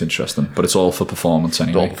 Yeah. That's interesting, but it's all for performance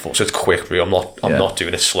anyway. So it's quick, bro. I'm not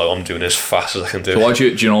doing it slow. I'm doing it as fast as I can do. So why do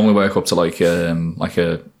you normally work up to like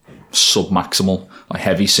a sub-maximal, like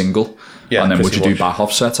heavy single? Yeah, and then would you do much. back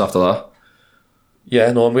offsets after that?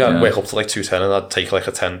 Yeah, normally I'd wake up to like 210 and I'd take like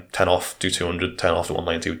a 10 off, do 200, 10 off to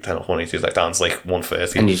 190, 10 off 180, like down to like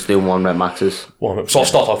 130. And you just do 1 rep maxes? So I'll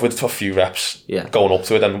start off with a few reps, going up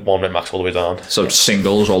to it, then 1 rep max all the way down. So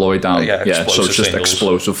singles all the way down? Yeah, so it's just singles.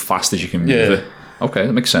 Explosive, fast as you can move it. Okay,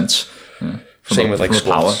 that makes sense. Yeah. Same with like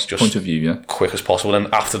squats, just point of view, quick as possible.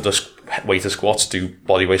 And after the weighted squats, do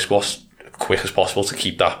bodyweight squats quick as possible to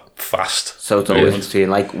keep that fast. So it's always between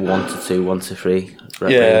like 1 to 2, 1 to 3 rep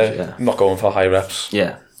range, yeah, not going for high reps.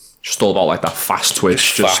 Yeah. Just all about like that fast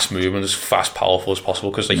twitch, just fast movement, as fast, powerful as possible.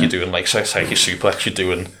 Because like you're doing like say your suplex, you're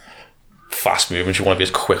doing fast movements. You want to be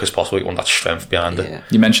as quick as possible. You want that strength behind it.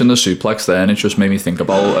 You mentioned the suplex there, and it just made me think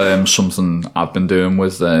about something I've been doing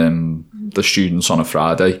with the students on a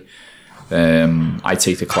Friday. I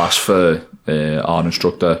take the class for our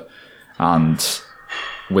instructor, and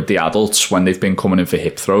with the adults, when they've been coming in for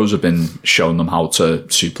hip throws, I've been showing them how to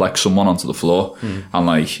suplex someone onto the floor, and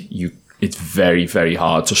like it's very, very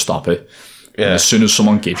hard to stop it. Yeah. And as soon as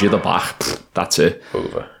someone gives you the back, that's it.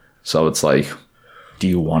 Over. So it's like, do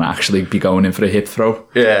you want to actually be going in for a hip throw?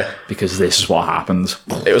 Yeah. Because this is what happens.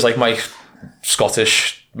 It was like my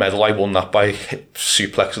Scottish medal. I won that by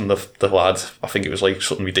suplexing the lad. I think it was like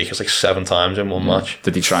something ridiculous, like 7 times in one match.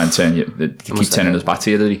 Did he try and turn you? Did he keep turning his back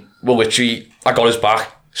to you, did he? Well, literally, I got his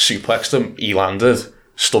back, suplexed him, he landed,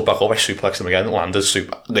 stood back up, I suplexed him again, landed,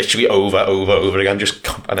 literally over again,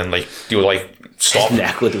 and then like, you were like, stop. His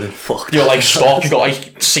neck would have been fucked. You were like, stop, you got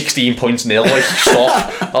like 16 points nil, like,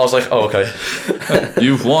 stop. I was like, oh, okay.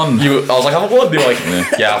 You've won. I was like, have I won? You're like,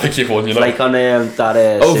 yeah, I think you've won, you know. Like on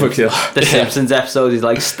that Overkill. The Simpsons episode, he's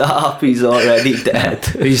like, stop, he's already dead.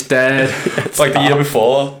 He's dead. Like the year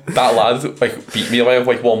before, that lad like beat me by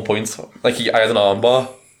like 1 point. Like I had an armbar,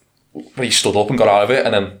 but he stood up and got out of it,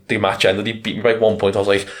 and then the match ended. He beat me by 1 point. I was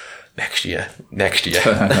like, next year.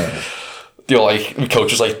 You're like, my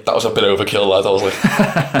coach was like, that was a bit overkill, lad. I was like,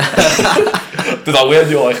 did I win?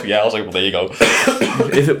 You're like, yeah. I was like, well, there you go.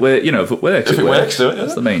 If it works, it works, do it. Yeah.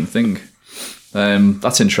 That's the main thing.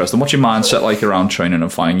 That's interesting. What's your mindset like around training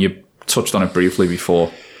and fighting? You touched on it briefly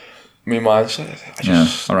before. My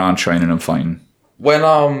mindset, around training and fighting. When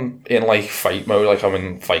I'm in like fight mode, like I'm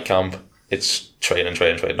in fight camp, it's training,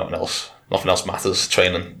 nothing else matters.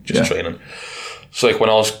 Training. So like when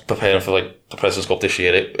I was preparing for like the President's Cup this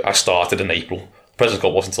year, I started in April. The President's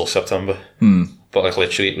Cup wasn't until September. But like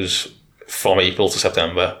literally it was from April to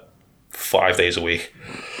September, 5 days a week,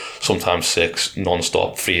 sometimes 6,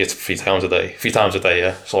 non-stop, three times a day,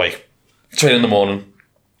 yeah. So like train in the morning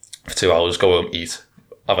for 2 hours, go home, eat,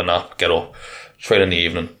 have a nap, get up, train in the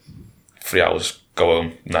evening, 3 hours, go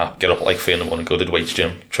home, nap, get up at like 3 in the morning, go to the weights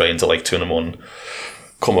gym, train till like 2 in the morning,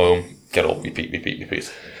 come home, get up,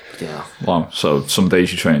 repeat. Yeah. Wow. So some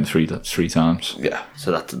days you train three times. Yeah.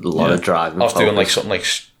 So that's a lot of driving. I was doing like something like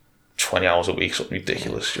 20 hours a week, something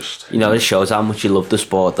ridiculous. Just it shows how much you love the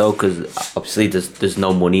sport though, because obviously there's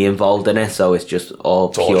no money involved in it, so it's just all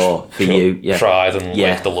pure for you. Yeah. Pride and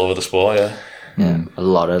like the love of the sport. Yeah. A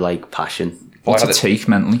lot of like passion. What's it take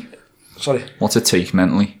mentally? Sorry. What's it take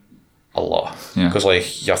mentally? A lot. Yeah. Because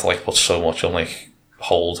like you have to like put so much on like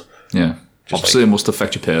hold. Yeah. Obviously, it must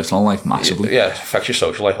affect your personal life massively. Yeah, it affects your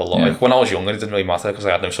social life a lot. Yeah. Like when I was younger, it didn't really matter because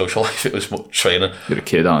I had no social life. It was training. You're a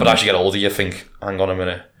kid, aren't you? But as you get older, you think, hang on a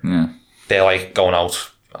minute. Yeah. They're like going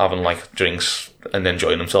out, having like drinks and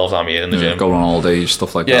enjoying themselves. I'm here in the gym. Going on holidays,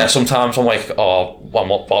 stuff like that. Yeah, sometimes I'm like, I'm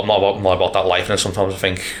not about that life. And then sometimes I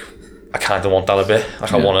think, I kind of want that a bit.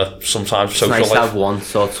 Like I want to sometimes social life. It's nice to have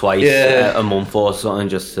once or twice a month or something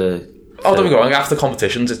just to... Oh, don't be wrong. After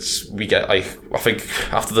competitions, we get like, I think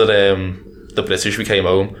after the British, we came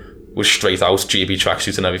home with straight out GB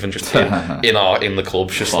tracksuits and everything, just in the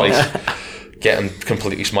clubs, just like getting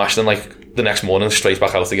completely smashed. And like the next morning, straight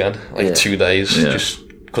back out again, 2 days, just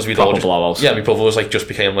because we'd all blowouts. Yeah, my brother was like just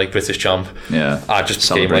became like British champ. Yeah, I just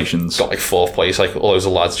celebrations. Got like 4th place. Like all those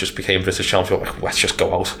lads just became British champ. We're like, let's just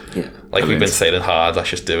go out. Yeah, like we've been training hard. Let's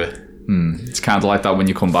just do it. It's kind of like that when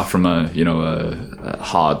you come back from a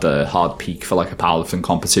hard peak for like a powerlifting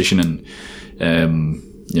competition, and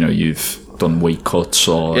you've done weight cuts,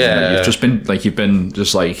 or you've just been like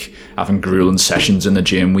having grueling sessions in the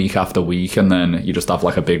gym week after week, and then you just have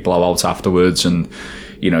like a big blowout afterwards, and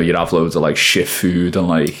you'd have loads of like shit food and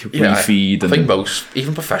like refeed. I think most,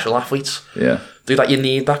 even professional athletes, do that. You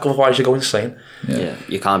need that, otherwise you go insane. Yeah,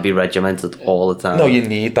 you can't be regimented all the time. No, you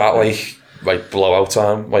need that like blowout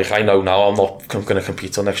time. Like I know now I'm not going to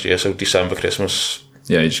compete till next year, so December, Christmas.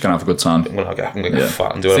 Yeah, you're just gonna have a good time. I'm gonna get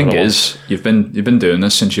fat and do it. The thing is, you've been doing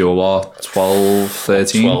this since you were what, 12,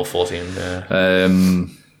 13? 12, 14, yeah.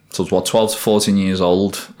 So it's what, 12 to 14 years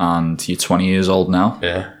old, and you're 20 years old now.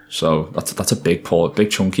 Yeah. So that's a big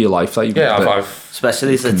chunk of your life that you've I've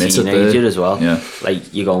especially as a teenager as well. Yeah.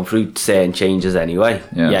 Like you're going through certain changes anyway.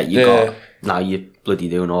 Yeah. Now you're bloody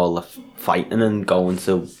doing all the fighting and going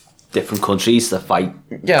to different countries to fight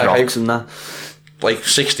crocs and that. Like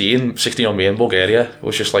 16 on me in Bulgaria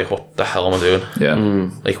was just like, what the hell am I doing?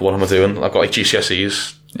 Yeah. Like, what am I doing? I've got like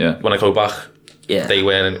GCSEs. Yeah. When I go back, Yeah. they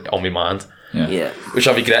weren't on my mind. Yeah. Which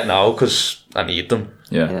I regret now because I need them.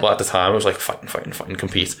 Yeah. But at the time, I was like, fighting,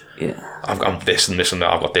 compete. Yeah. I'm this and this and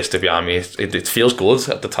that. I've got this to behind me. It feels good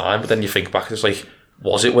at the time, but then you think back, it's like,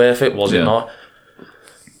 was it worth it? Was it not?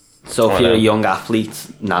 So if you're a young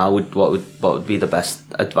athlete now, what would be the best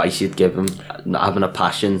advice you'd give them? Having a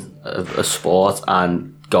passion of a sport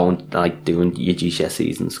and going like doing your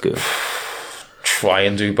GCSEs in school. Try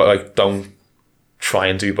and do, but like don't try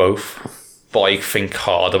and do both. But like think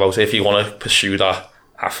hard about it. If you want to pursue that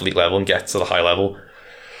athlete level and get to the high level,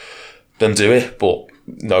 then do it. But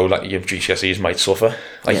know that your GCSEs might suffer.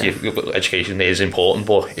 Like your education is important,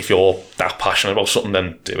 but if you're that passionate about something,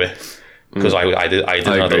 then do it. Because I did. I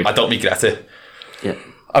don't regret it. Yeah.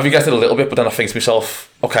 I regret it a little bit, but then I think to myself,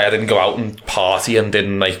 okay, I didn't go out and party and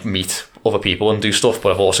didn't like meet other people and do stuff,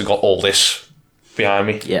 but I've also got all this behind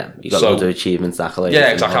me. Yeah, you got loads of achievements, accolades.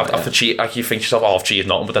 Yeah, exactly. I've achieved. Like you think to yourself, I've achieved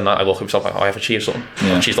nothing, but then I look at myself like, I've achieved something.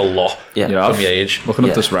 Yeah. I've achieved a lot. Yeah. From my age. Looking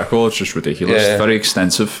at this record, it's just ridiculous. Yeah. Very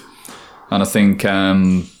extensive, and I think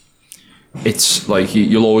it's like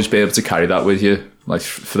you'll always be able to carry that with you, like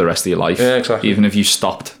for the rest of your life. Yeah, exactly. Even if you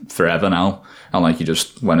stopped forever now, and like you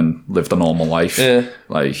just went and lived a normal life. Yeah.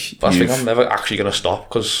 Like But I think I'm never actually going to stop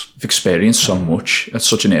because you've experienced so much at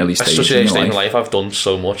such an early stage. At such an early stage in life, I've done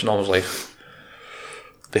so much, and I was like,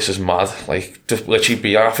 this is mad. Like, to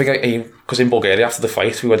literally I think because in Bulgaria after the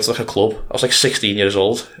fight, we went to like a club. I was like 16 years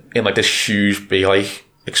old in like this huge, big, like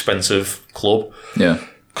expensive club. Yeah.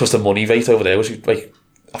 Because the money rate over there was like,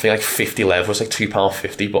 I think like 50 lev was like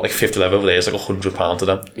 £2.50, but like 50 lev over there is like £100 to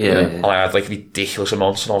them. Yeah. And I had like ridiculous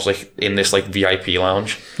amounts, and I was like in this like VIP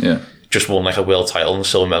lounge. Yeah. Just won like a world title and a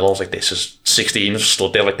silver medal. I was like, this is 16, just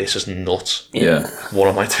stood there like, this is nuts. Yeah. What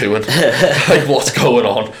am I doing? Like, what's going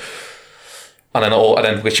on? And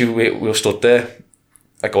then literally we were stood there,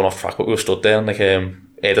 like going off track, but we were stood there and like heard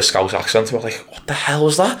a Scouse accent. We were like, what the hell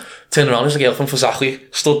was that? Turned around, there's a girl from Fazakli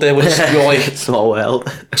stood there with you're like, Small world.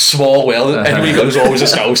 Small world. Anyway, there's always a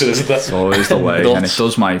Scouser, isn't there? It's always the way, and it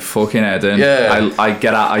does my fucking head in. Yeah.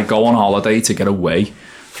 I go on holiday to get away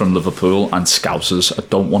from Liverpool and Scousers. I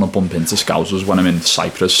don't want to bump into Scousers when I'm in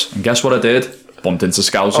Cyprus. And guess what I did? Bumped into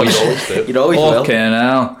Scousers. Oh, you always do. You always will. Okay,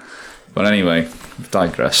 now. But anyway, I've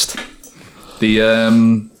digressed.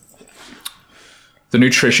 The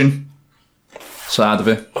nutrition side of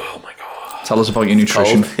it. Oh my god. Tell us about your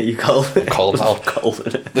nutrition. Cold. You cold? Cold now. Cold.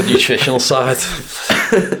 The nutritional side.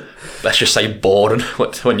 Let's just say boring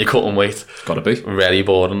when you're cutting weight. Gotta be. Really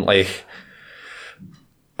boring. Like,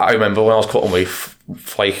 I remember when I was cutting weight,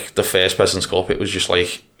 like the first President's Cup, it was just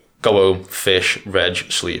like, go home, fish, reg,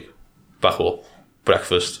 sleep, back up,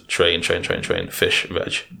 breakfast, train, fish,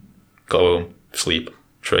 reg, go home, sleep,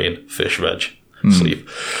 train, fish, reg, sleep.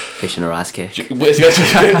 Fishing a ass kick.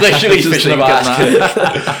 Literally fishing a ass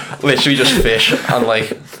kick. Literally just fish, and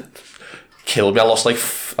like killed me. I lost like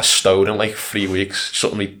a stone in like 3 weeks.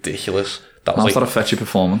 Something ridiculous. That was How's like that affect your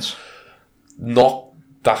performance? not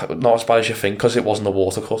as bad as you think, because it wasn't a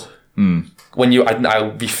water cut. When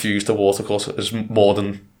I refused a water cut as more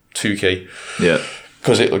than 2k. Yeah.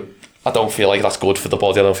 Because I don't feel like that's good for the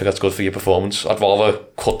body. I don't think that's good for your performance. I'd rather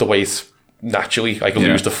cut the weight naturally. I can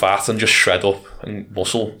lose the fat and just shred up and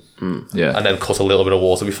muscle. Yeah. And then cut a little bit of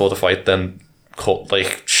water before the fight, then cut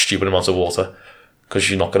like stupid amounts of water, because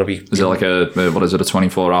you're not going to be... Is it like a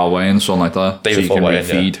 24-hour weigh-in, something like that? Day so you before can weigh-in,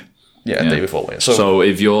 refeed? Yeah, day before weigh-in. So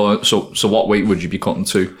if you're... So what weight would you be cutting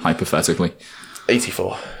to, hypothetically?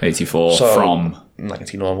 84. 84 So, from...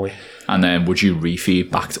 90 normally. And then would you refeed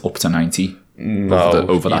back up to 90? No.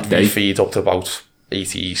 Over that day? Feed up to about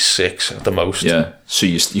 86 at the most. Yeah. So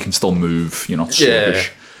you can still move, you're not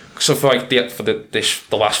sluggish. So for like the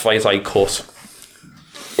last fight I cut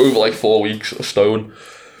over like 4 weeks, a stone.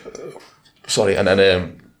 Sorry, and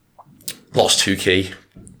then lost 2 kg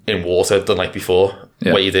in water the night before.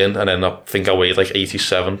 Yeah. Weighed in, and then I think I weighed like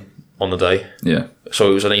 87 on the day. Yeah. So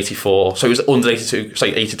it was an 84. So it was under 82. It's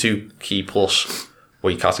like 82 key plus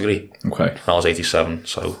weight category. Okay. And I was 87,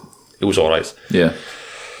 so it was all right. Yeah.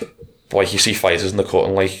 But like you see fighters in the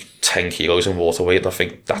cutting like 10 kilos in water weight, and I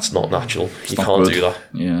think that's not natural. You not can't good. do that.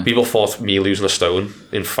 Yeah. People thought me losing a stone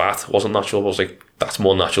in fat wasn't natural. But I was like, that's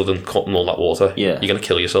more natural than cutting all that water. Yeah. You're gonna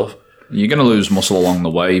kill yourself. You're going to lose muscle along the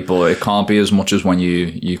way, but it can't be as much as when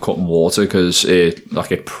you cut in water, because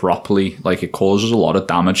it causes a lot of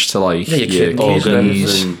damage to like Yeah, your your kidneys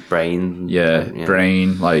kidneys, and brain. yeah,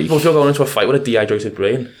 brain. Like, Well, if you're going into a fight with a dehydrated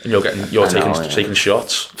brain and you're taking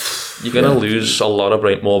shots, you're gonna lose a lot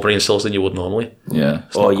of more brain cells than you would normally. yeah,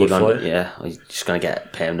 Or not you're good gonna, for you. or you're just gonna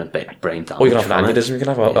get permanent brain damage. Or you're gonna have from it. aneurysm. You're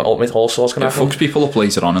gonna have all sorts. it Gonna happen. fucks people up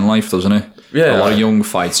later on in life, doesn't it? Yeah. A lot of young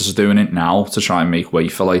fighters are doing it now to try and make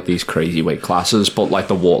weight for like these crazy weight classes, but like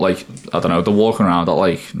they're walking around at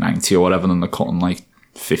like 90 or whatever, and they're cutting like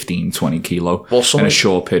 15, 20 kilo in a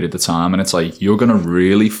short period of time, and it's like, you're gonna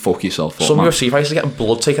really fuck yourself up, Some man. UFC fighters are getting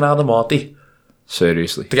blood taken out of them, aren't they?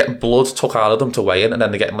 Seriously. They're getting blood took out of them to weigh in, and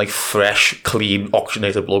then they're getting like fresh, clean,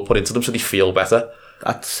 oxygenated blood put into them so they feel better.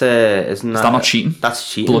 That's isn't that not cheating?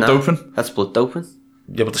 That's cheating. Blood that. doping? That's blood doping.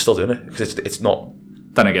 Yeah, but they're still doing it because it's not.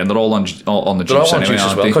 Then again, they're all on the They're all juice on anyway, juice as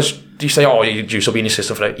aren't well, they? because you say, oh, your juice will be in your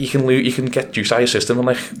system for it. You can get juice out of your system in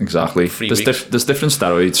like Exactly. 3 There's, weeks. there's different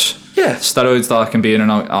steroids. Yeah. Steroids that can be in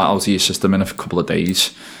and out of your system in a couple of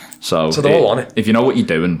days. So they're all on it. If you know what you're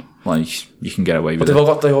doing, like, you can get away with But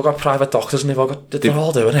it. they've all got private doctors, and they're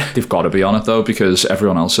all doing it. They've got to be on it though, because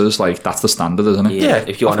everyone else is. Like, that's the standard, isn't it? Yeah.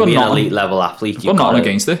 If you I've want to got be an nothing- elite level athlete, you got nothing gotta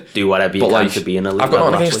against it. do whatever you But, can like, to be an elite I've got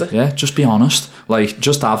level nothing against athlete. it. Yeah, just be honest. Like,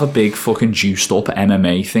 just have a big fucking juiced up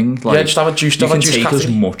MMA thing. Like, Yeah, just have a juiced you up can juice take as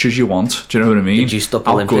category. much as you want. Do you know what I mean? juiced up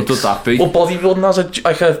How Olympics. good would that be? Well, bodybuilding has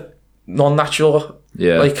a non-natural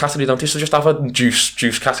Yeah. category, don't they? So just have a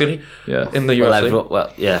juice category Yeah. in the Well,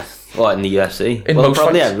 UFC. yeah. Well, in the UFC. In well, most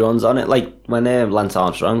probably fights. everyone's on it. Like, when Lance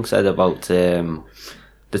Armstrong said about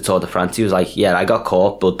the Tour de France, he was like, yeah, I got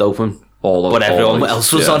caught blood doping. But everyone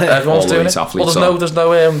else was on it. Everyone's All doing these it. Well, athletes there's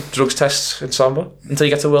no drugs tests in Sambo until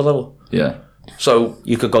you get to world level. Yeah. So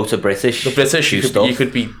You could go to British. the British, you juiced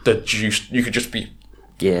could be up. the juice. You could just be,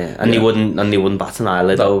 Yeah, and they wouldn't bat an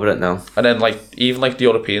eyelid over it now. and then like even like the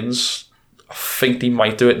Europeans, I think they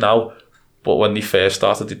might do it now, but when they first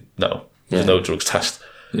started, there's no drugs test,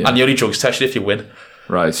 and the only drugs test you if you win.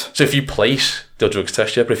 Right. So if you place, they'll drugs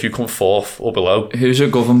test you, but if you come fourth or below, Who's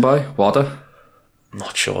it governed by? WADA?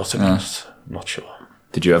 not sure to be honest. Not sure.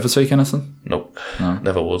 Did you ever take anything? Nope.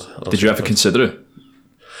 Never would. I don't Did you think ever I would. consider it?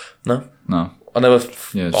 No. No. I never.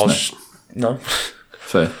 Yeah, I was, no.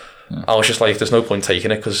 Fair. I was just like, there's no point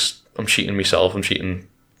taking it because I'm cheating myself. I'm cheating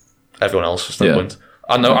everyone else. There's no point.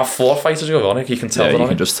 I know. Our 4 fighters who are on it. You can tell. Yeah, they're you on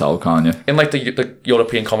can it. just tell, can't you? In like the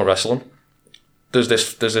European Combat Wrestling, there's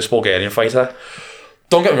this Bulgarian fighter.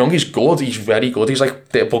 Don't get me wrong, he's good. He's very good. He's like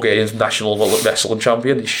the Bulgarian's national wrestling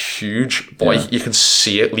champion. He's huge, but like, you can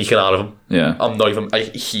see it leaking out of him. Yeah. I'm not even.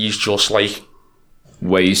 He's just like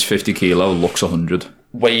Weighs 50 kilo, looks 100.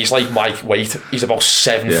 weighs like my weight. He's about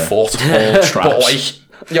 7 Yeah. foot. All But traps.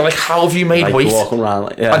 like, you're like, how have you made Like, weight? walking around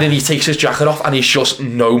like, yeah. And then he takes his jacket off and he's just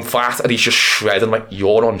no fat and he's just shredding. Like,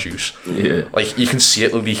 you're on juice. Yeah. Like, you can see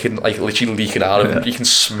it leaking, like literally leaking out of him. You can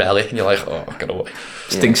smell it and you're like, oh, get away.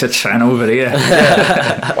 Stinks of Tren over here.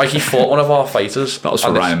 Like, he fought one of our fighters. That was for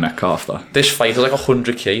and Ryan Metcalf, that. This fighter's like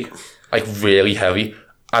 100k, like really heavy.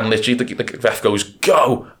 And literally the ref goes,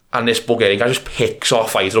 go! And this Bulgarian guy just picks our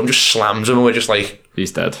fighter up, just slams him, and we're just like,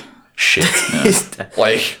 He's dead. shit.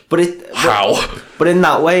 Like, how? But in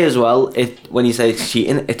that way as well, when you say it's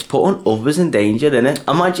cheating, it's putting others in danger, innit?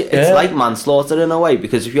 Imagine it's like manslaughter in a way,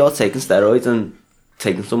 because if you're taking steroids and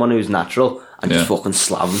taking someone who's natural and just fucking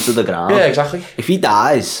slam him to the ground, Yeah, exactly. if he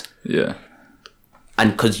dies, Yeah.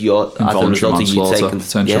 and because you're as a Involuntary result of you manslaughter, taking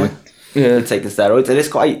potentially. you're taking steroids,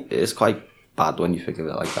 it's quite bad when you think of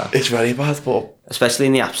it like that, It's very bad, but especially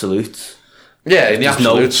in the absolutes. yeah, in the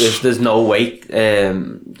absolutes. There's no weight.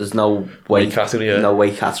 There's no weight category, yeah. No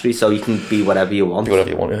weight category, so you can be whatever you want. whatever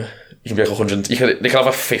you want, yeah. You can be like 100. They can have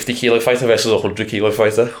a 50 kilo fighter versus a 100 kilo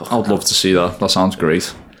fighter. I would love to see that. That sounds great.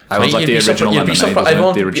 Sounds like you'd the be original surprised- you'd be MMA, surprised- doesn't it?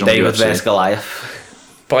 everyone- The original David UFC. versus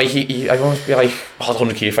Goliath. But like, everyone would be like, oh, the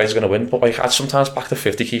 100 kilo fighter's going to win. But like, I'd sometimes back the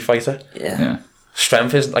 50 kilo fighter. Yeah.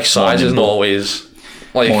 Strength is like size isn't nimble. always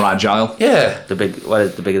like More agile. yeah. The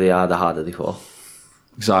bigger they are, the harder they fall.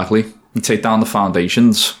 Exactly. You take down the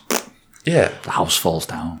foundations, Yeah. the house falls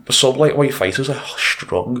down. But some lightweight fighters are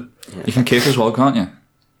strong. You can kick as well, can't you?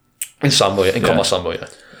 In Sambo, yeah. In Combat Sambo, yeah.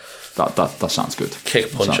 That sounds good.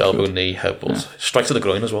 Kick, punch, elbow, knee, headbutt. Strike to the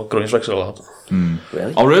groin as well. Groin strikes are allowed.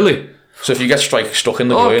 Really? Oh, really? So if you get stuck in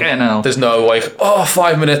the groin, there's no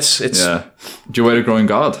 5 minutes. It's Do you wear a groin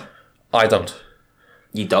guard? I don't.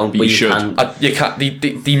 You don't, but you should. You can't.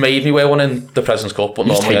 They made me wear one in the President's Cup, but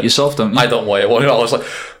You normally hate yourself, don't you? I don't wear one. I was like,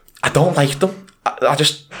 I don't like them. I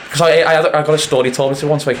just because I got a story told me to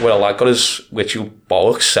once, like where a lad got his literal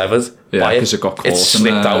bollocks severed. Yeah, because it got caught. It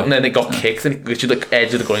slipped out and then it got kicked and literally the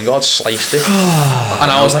edge of the groin guard sliced it.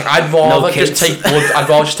 And I was like, I'd rather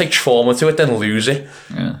just take trauma to it than lose it.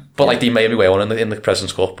 Yeah. But like they made me wear one in the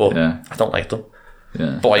President's Cup, but I don't like them.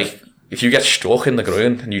 Yeah. But like if you get struck in the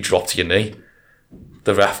groin and you drop to your knee,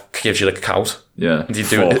 the ref gives you like a count. Yeah. And you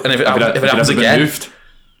do it, and if it happens again,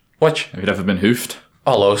 what? Have you ever been hoofed?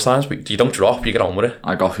 Oh, loads times, but you don't drop, you get on with it.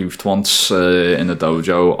 I got hoofed once in the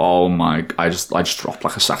dojo. Oh my! I just dropped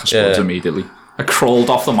like a sack of spuds immediately. I crawled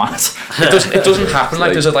off the mat. It doesn't happen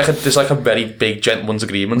like there's like a very big gentleman's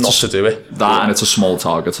agreement not to do it. That and it's a small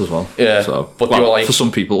target as well. Yeah, so, but you're like for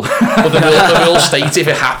some people. But the rule states if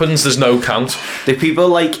it happens, there's no count. Do people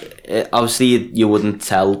like? Obviously, you wouldn't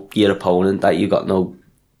tell your opponent that you got no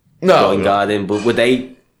groin guard in, but would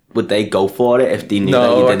they go for it if they knew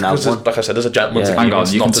that you didn't have one? Like I said, there's a gentleman's agreement. Hang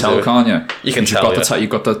on, you can tell, can't you? You can tell. You've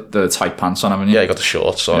got the tight pants on, haven't you? Yeah, you got the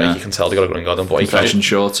shorts, so you can tell they got a groin guard on. But compression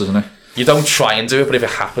shorts, isn't it? You don't try and do it, but if it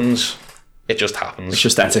happens, it just happens. It's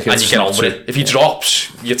just etiquette. And you get on with it. If he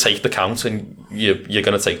drops, you take the count and you're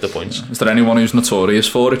going to take the points. Is there anyone who's notorious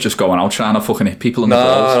for it, just going out trying to fucking hit people in the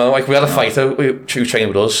balls? No, like we had a fighter who trained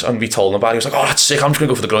with us and we told him about it. He was like, oh, that's sick, I'm just going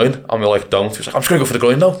to go for the groin. And we were like, don't. He was like, I'm just going to go for the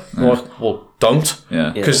groin though. And we're like, well, don't.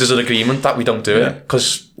 Because there's an agreement that we don't do it.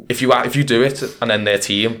 Because if you do it and then their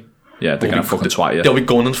team... Yeah, they're going to fucking twat you. They'll be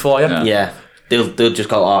gunning for you. Yeah. They'll just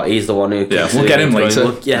go, oh, he's the one who... Yeah, we'll get him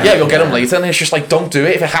later. Yeah, you'll get him later. And it's just like, don't do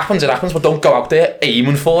it. If it happens, it happens. But don't go out there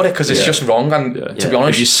aiming for it because it's just wrong. And to be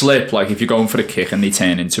honest... If you slip, like if you're going for a kick and they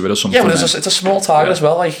turn into it or something... Yeah, but it's a small target as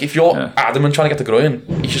well. Like, if you're adamant trying to get the groin,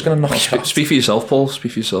 he's just going to knock you out. Speak for yourself, Paul.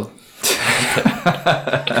 Speak for yourself.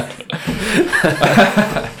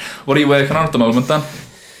 What are you working on at the moment then?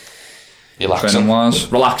 Relaxing.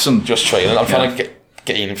 Relaxing. Just training. I'm trying to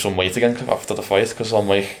get in some weight again after the fight because I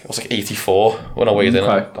was like 84 when I weighed in.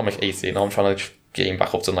 I'm like 80 now. I'm trying to get in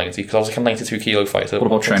back up to 90 because I was like a 92 kilo fighter. What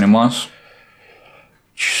about training wise?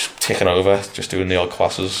 Just ticking over, just doing the odd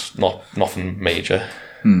classes, nothing major.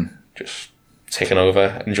 Just ticking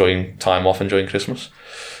over, enjoying time off, enjoying Christmas.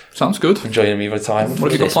 Sounds good. Enjoying me time.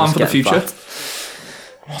 What have you got planned for the future?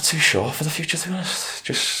 I'm not too sure for the future, to be honest.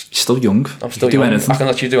 You're still young. I'm still young. Do anything. I can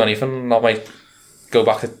let you do anything. I might go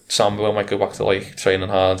back to Sambo. I might go back to like training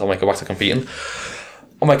hard. I might go back to competing.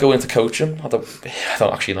 I might go into coaching. I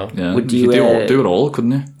don't actually know. Yeah. Would you do it all,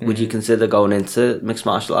 couldn't you? Would you consider going into mixed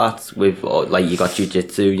martial arts with like you got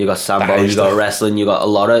jiu-jitsu, you got sambo, you got wrestling, you got a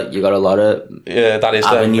lot of yeah, that is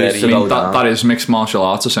avenues that is mixed martial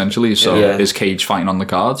arts essentially. So is cage fighting on the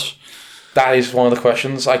cards? That is one of the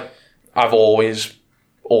questions. I've always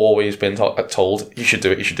been told you should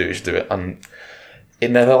do it, and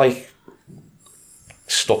it never like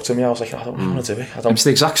stuck to me. I was like, I don't want to do it. It's the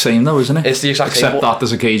exact same though, isn't it? It's the exact same. Except that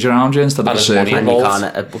there's a cage around you instead of a circle. And you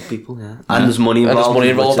can't headbutt people, And there's money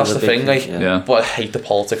involved. That's the thing, But I hate the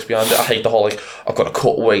politics behind it. I hate the whole like, I've got to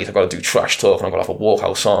cut weight, I've got to do trash talk, and I've got to have a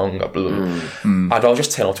walkout song. I'd rather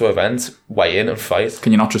just turn up to an event, weigh in and fight.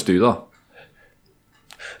 Can you not just do that?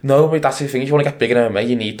 No, but that's the thing. If you want to get big in MMA,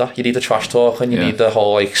 you need that. You need the trash talk and you need the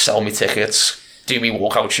whole like sell me tickets, do me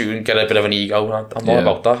walkout tune, get a bit of an ego. I'm more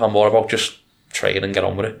about that. I'm more about just train and get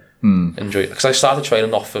on with it. Enjoy it. Because I started training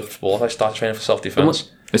not for sport. I started training for self-defense.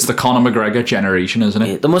 It's the Conor McGregor generation, isn't it?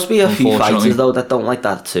 Yeah, there must be a few fighters though that don't like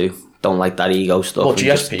that too. Don't like that ego stuff. Well,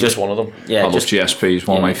 GSP is one of them. Yeah, I love GSP. He's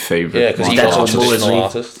one of my favourite. Yeah, because he's dead humble, traditional isn't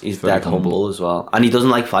artist. He's dead humble as well, and he doesn't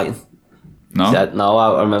like fighting. No, he said, no.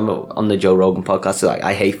 I remember on the Joe Rogan podcast, he's like,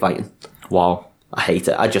 I hate fighting. Wow, I hate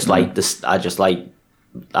it. I just like this. I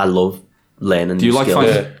love learning. Do you like skills.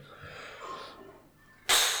 fighting?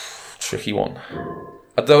 Tricky one.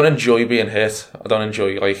 I don't enjoy being hit. I don't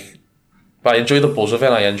enjoy but I enjoy the buzz of it.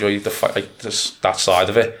 I enjoy the fight, like that side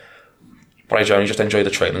of it. But I generally just enjoy the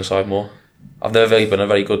training side more. I've never really been a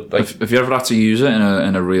very good. Have you ever had to use it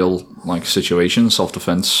in a real situation,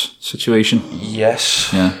 self-defense situation?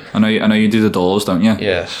 Yes. Yeah, I know you do the doors, don't you?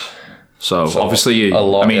 Yes. So obviously,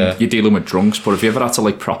 you're dealing with drunks. But have you ever had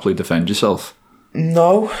to properly defend yourself?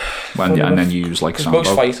 No. And then you use Sambo?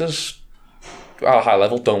 Most fighters at a high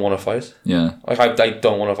level don't want to fight. Yeah. Like I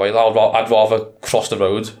don't want to fight. I'd rather cross the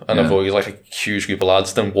road and avoid like a huge group of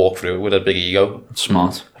lads than walk through it with a big ego.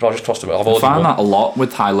 Smart. I'd rather just cross the road. I find that a lot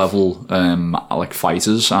with high level like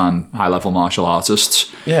fighters and high level martial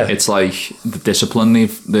artists. Yeah. It's like the discipline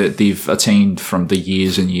they've attained from the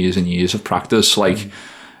years and years and years of practice. Like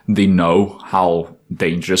they know how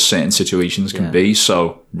dangerous certain situations can be.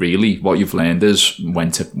 So really, what you've learned is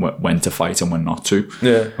when to fight and when not to.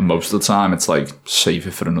 Yeah. And most of the time, it's like save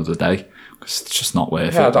it for another day because it's just not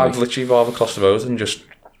worth it. I'd literally rather cross the road and just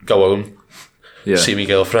go home, see my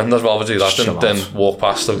girlfriend. I'd rather do that than walk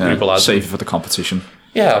past a group of lads. Save it for the competition.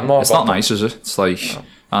 Yeah, I'm not. It's not nice, is it? It's like,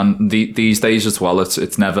 and these days as well,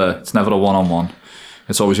 it's never a one-on-one.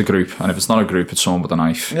 It's always a group, and if it's not a group, it's someone with a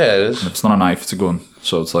knife. Yeah, it is. And if it's not a knife, it's a gun.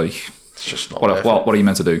 So it's like, it's just not. What are you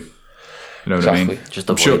meant to do? You know what I mean? Just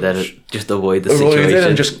avoid the situation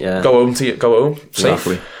and just go home.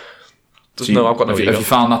 Exactly. Safe. I've got no ego. Have you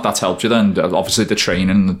found that's helped you then? Obviously the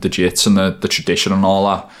training, the jits and the tradition and all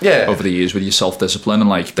that over the years with your self-discipline and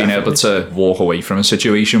like being able to walk away from a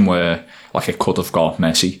situation where like it could have got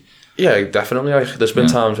messy. Yeah, definitely. Like, there's been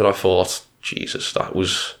times where I thought, Jesus, that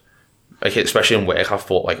was... Like, especially in work, I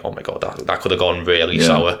thought like, oh my God, that could have gone really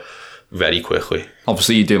sour very quickly.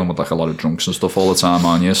 Obviously you're dealing with like a lot of drunks and stuff all the time,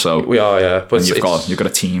 aren't you? So we are, yeah. But you've got a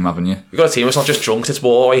team, haven't you? You've got a team, it's not just drunks, it's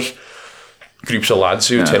more like groups of lads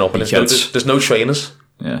who turn up and there's no trainers.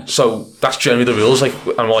 Yeah. So that's generally the rules. Like,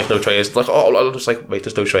 I'm like, no trainers. Like, oh, it's like, wait,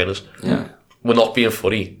 there's no trainers. Yeah. We're not being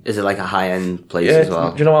funny. Is it like a high-end place as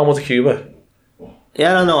well? Do you know Alma de Cuba?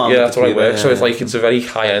 Yeah, I don't know. Yeah, that's where I work. So it's like, it's a very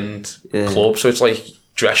high-end club. So it's like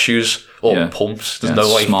dress shoes or pumps. There's no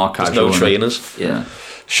like, smart there's no trainers. Yeah.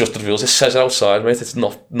 Shut the rules. It says it outside, mate. It's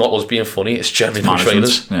not us being funny. It's generally no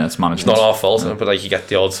trainers. Yeah, it's management. It's not our fault. But like, you get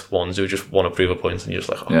the odd ones who just want to prove a point, and you're just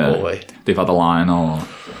like, go away. They've had a line, or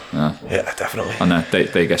yeah, definitely. And then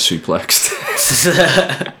they get suplexed.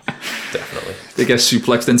 Definitely. They get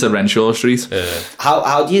suplexed into Renshaw Street. Yeah.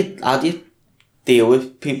 How do you deal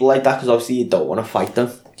with people like that? Because obviously you don't want to fight them.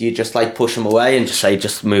 Do you just like push them away and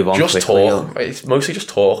just move on? Just quickly, talk. It's mostly just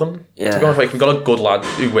talking. Yeah. To be honest, like, we've got a good lad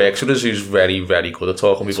who works with us who's very, very good at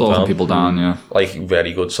talking people down. Yeah. Like,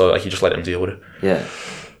 very good. So like, you just let him deal with it. Yeah.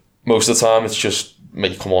 Most of the time, it's just,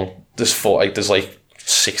 mate, come on. There's like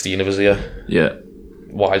 16 of us here. Yeah.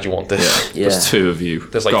 Why do you want this? Yeah. There's 2 of you.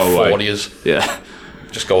 There's like 40 of us. Yeah.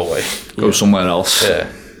 Just go away. Go somewhere else.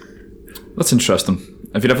 Yeah. That's interesting.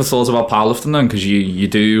 Have you ever thought about powerlifting then? Because you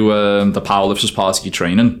do the powerlifts as part of your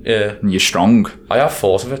training. Yeah. And you're strong. I have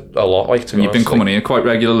thought of it a lot. Like, to be honest, you've been coming here quite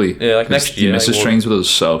regularly. Yeah, like next year. Your missus trains with us,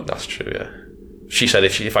 so. That's true, yeah. She said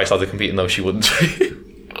if I started competing though, she wouldn't. Okay.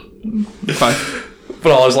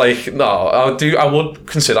 But I was like, no, I have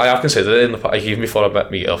considered it in the past, like, even before I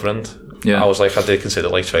met my girlfriend. Yeah. I was like, I did consider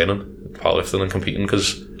like training, powerlifting and competing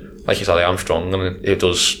because, like you said, I am strong and it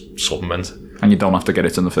does supplement. And you don't have to get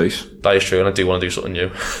it in the face. That is true, and I do want to do something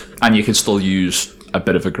new. And you can still use a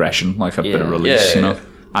bit of aggression, like a bit of release, you know?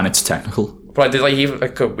 And it's technical. But I did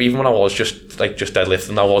even when I was just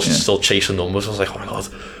deadlifting, I was still chasing numbers. I was like, oh my God,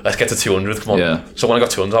 let's get to 200, come on. Yeah. So when I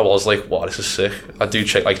got 200, I was like, wow, this is sick. I do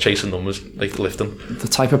chasing numbers, like lifting. The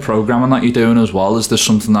type of programming that you're doing as well, is this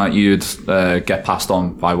something that you'd get passed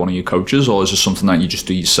on by one of your coaches, or is this something that you just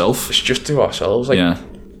do yourself? It's just do ourselves. Like, yeah.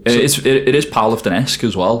 It is powerlifting-esque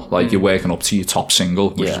as well. Like, you're working up to your top single,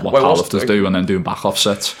 which is what powerlifters do, and then doing back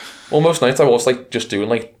offsets. Well, most nights I was like just doing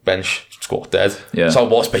like bench, squat, dead. Yeah. So I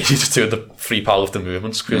was basically just doing the free powerlifting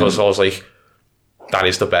movements because I was like, that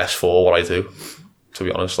is the best for what I do. To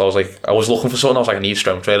be honest, I was looking for something. I was like, I need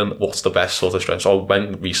strength training. What's the best sort of strength? So I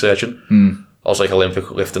went researching. I was like, Olympic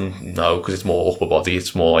lifting, no, because it's more upper body.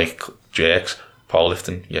 It's more like jerks.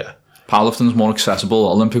 Powerlifting, yeah. Powerlifting's more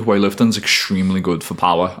accessible. Olympic weightlifting's extremely good for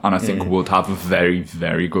power, and I think would have a very,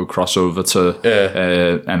 very good crossover to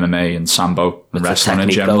MMA and Sambo and wrestling in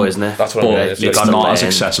general. Though, isn't it? That's what I mean. It's not as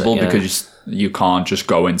accessible because you can't just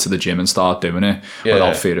go into the gym and start doing it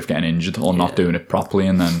without fear of getting injured or not doing it properly,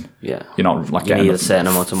 and then you're not like getting a certain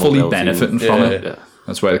amount of fully benefiting from it. Yeah.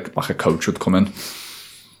 That's where like a coach would come in.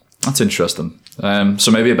 That's interesting.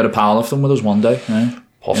 So maybe a bit of powerlifting with us one day.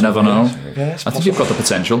 Possibly, you never know. I think you've got the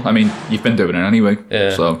potential. I mean, you've been doing it anyway.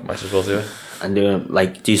 Yeah, so might as well do it. And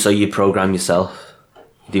you program yourself?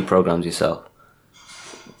 Do you programs yourself?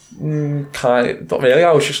 Not really.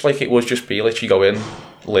 I was just like, it would just be literally go in,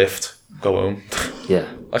 lift, go home. Yeah.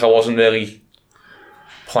 Like, I wasn't really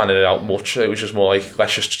planning it out much. It was just more like,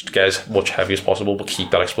 let's just get as much heavy as possible, but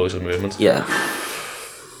keep that explosive movement. Yeah.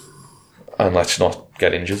 And let's not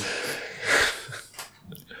get injured.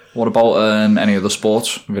 What about any other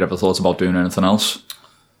sports? Have you ever thought about doing anything else?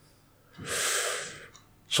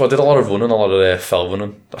 So I did a lot of running, a lot of fell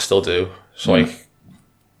running. I still do. So like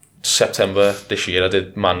September this year, I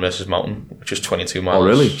did Man vs Mountain, which is 22 miles. Oh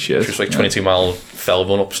really? Shit. Which was like 22-mile fell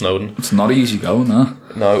run up Snowdon. It's not easy going, no.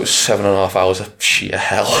 No, it was 7.5 hours of sheer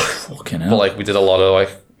hell. Fucking hell. But like we did a lot of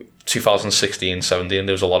like 2016, 17.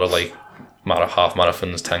 There was a lot of like half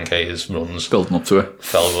marathons, 10Ks, runs, Building up to it.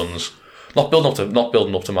 fell runs. Not building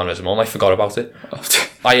up to Man vs Mountain. I forgot about it.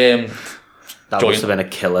 I That must have been a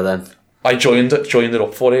killer then. I joined it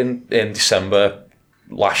up for it in December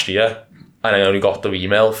last year, and I only got the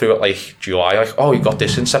email through it like July, like, oh, you got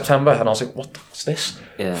this in September, and I was like, what's this?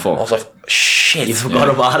 Yeah. Fuck. I was like, shit. You forgot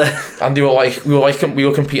about it. And we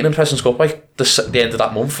were competing in President's Cup like the end of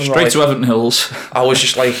that month. And Straight like, to Everton Hills. I was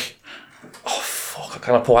just like, oh fuck,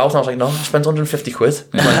 can I pull out? And I was like, no, I spent 150 quid.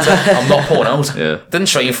 I'm not pulling out. Yeah. Didn't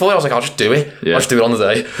train for it. I was like, I'll just do it. Yeah. I'll just do it on the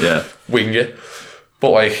day. Yeah. Wing it.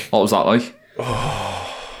 But like, What was that like?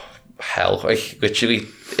 hell, like literally,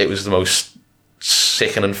 it was the most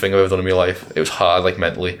sickening thing I've ever done in my life. It was hard, like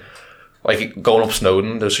mentally. Like going up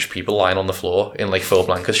Snowdon, there was just people lying on the floor in like full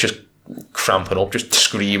blankets, just cramping up, just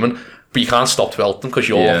screaming. But you can't stop to help them because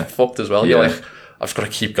you're fucked as well. You're like, I've just got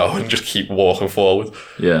to keep going, just keep walking forward.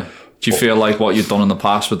 Yeah. Do you feel like what you've done in the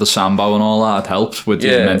past with the Sambo and all that helped with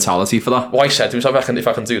your mentality for that? Well, I said to myself, if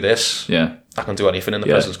I can do this, I can do anything in the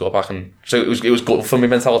President's Cup. I can. So it was good for my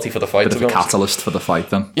mentality for the fight. Bit of a catalyst for the fight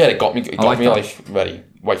then. Yeah, it got me. It got me like very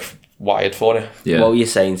like wired for it. Yeah. What were you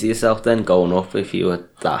saying to yourself then, going up, if you were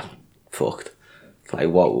that fucked? Like,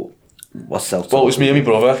 what's self-talk? Well, it was me and my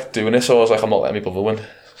brother doing this, so I was like, I'm not letting my brother win.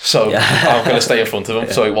 So I'm going to stay in front of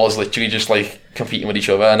him. So it was literally just like competing with each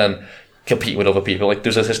other and then competing with other people. Like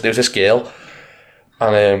there was this girl,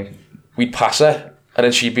 and we'd pass her, and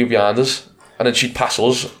then she'd be behind us, and then she'd pass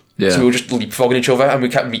us. Yeah. So we were just leapfrogging each other, and we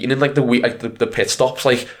kept meeting in like the pit stops,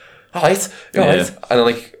 like, all right, you're all right. And then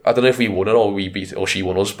like I don't know if we won it or we beat it, or she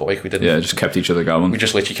won us, but like we didn't. Yeah, just kept each other going. We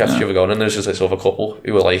just literally kept each other going, and there was just this other couple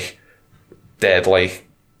who were like dead, like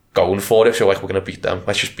going for it. So like, we're gonna beat them.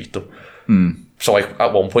 Let's just beat them. So like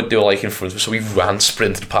at one point they were like in front of us, so we ran,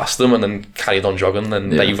 sprinted past them, and then carried on jogging.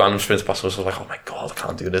 And they ran and sprinted past us. I was like, oh my god, I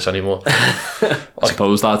can't do this anymore. I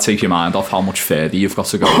suppose that takes your mind off how much further you've got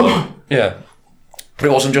to go. Yeah, but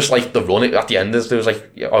it wasn't just like the run. At the end, there was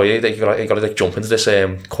like, oh yeah, you got to like jump into this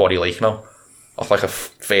quarry lake now, off like a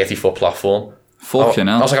 30-foot platform. Fucking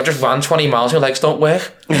hell. I was like, I just ran 20 miles, your legs don't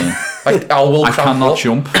work. Like, I cannot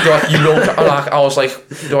jump. Like, I was like,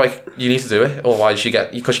 you need to do it, otherwise you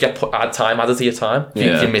get time added to your time.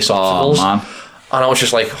 You miss obstacles. Man. And I was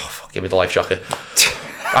just like, oh, fuck, give me the life jacket.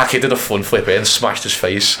 Our kid did a front flip in, smashed his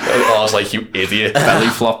face. I was like, you idiot. Belly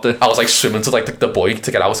flopped it. I was like swimming to like the buoy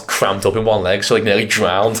to get out, cramped up in one leg, so like nearly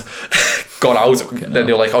drowned. Got out, then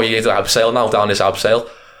they were like, oh, you need an abseil now, down this abseil.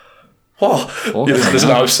 What? There's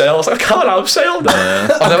an abseil. I was like, I can't abseil.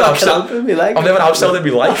 I've never abseiled in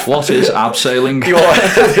my life. What is abseiling? You're like,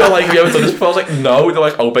 have you ever done this before? I was like, no. They're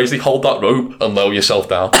like, oh, basically hold that rope and lower yourself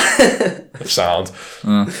down. Sound.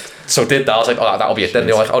 So I did that. I was like, oh, that'll be it. Then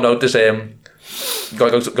they were like, oh no, there's you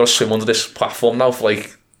gotta swim under this platform now for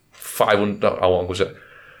like 500. How long was it?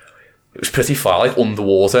 It was pretty far, like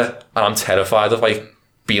underwater, and I'm terrified of like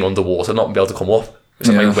being underwater, not being able to come up. It's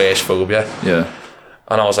like my worst phobia. Yeah.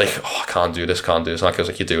 And I was like, oh, I can't do this. And I was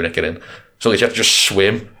like, you're doing it, get in. So like, you have to just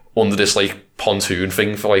swim under this like pontoon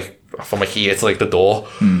thing from like here to like the door.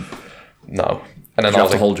 No. And then You I have was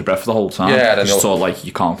to like, hold your breath for the whole time. Yeah, then just sort of like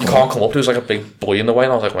you can't come up. There was like a big buoy in the way,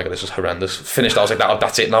 and I was like, oh my god, this is horrendous. Finished. I was like,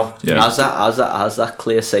 that's it now. Yeah. How's that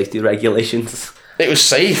clear safety regulations? It was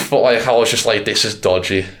safe, but like I was just like, this is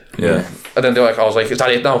dodgy. Yeah. And then I was like, is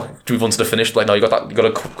that it now? Do we run to the finish? Like, no, you got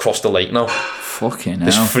to cross the lake now. Fucking hell.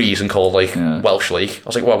 This freezing cold like Welsh lake. I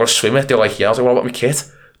was like, well, I've got to swim it. They're like, yeah. I was like, what about my kit?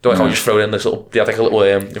 They're like, oh, you just throw it in this little. They had like a little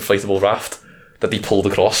inflatable raft that they pulled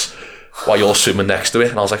across while you're swimming next to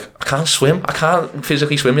it. And I was like, I can't swim. I can't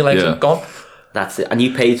physically swim. My legs are gone. That's it. And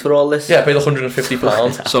you paid for all this? Yeah, I paid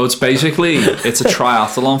 £150. So it's basically a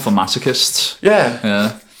triathlon for masochists.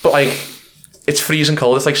 Yeah. But like, it's freezing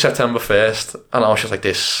cold. It's like September 1st, and I was just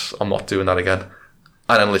like, I'm not doing that again.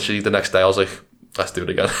 And then literally the next day I was like, let's do it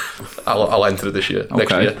again. I'll enter it this year,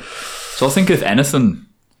 next year. So I think if anything,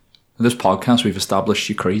 in this podcast we've established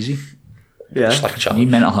you're crazy. Yeah. Just like a You challenge.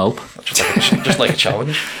 need mental help. Just like a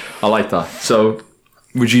challenge. I like that. So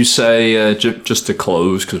would you say, just to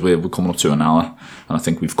close, because we're coming up to an hour, and I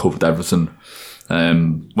think we've covered everything.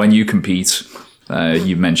 When you compete,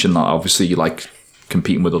 you mentioned that obviously you like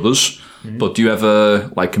competing with others, but do you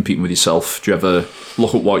ever like competing with yourself? Do you ever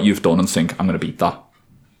look at what you've done and think, I'm going to beat that?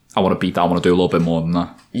 I want to beat that. I want to do a little bit more than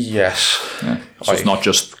that. Yes. Yeah. So it's not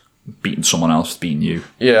just beating someone else, it's beating you.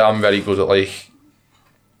 Yeah, I'm very good at like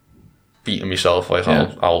beating myself. Like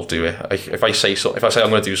I'll do it. Like, if I say I'm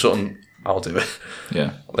going to do something, I'll do it.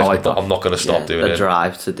 Yeah, Like, I like that. I'm not going to stop doing the it.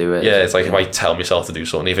 drive to do it. Yeah, it's like if I tell myself to do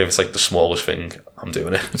something, even if it's like the smallest thing, I'm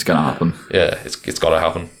doing it. It's gonna happen. Yeah, it's got to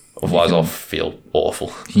happen. Otherwise, I'll feel awful.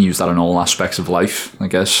 You can use that in all aspects of life, I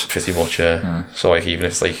guess. Pretty much, yeah. So like, even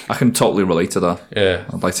if it's like, I can totally relate to that. yeah,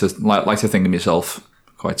 I'd like to think of myself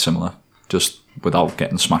quite similar, just without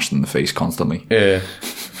getting smashed in the face constantly. yeah.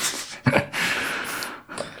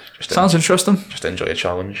 Sounds interesting. Just enjoy a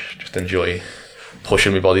challenge. Just enjoy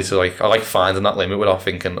pushing my body to like. I like finding that limit without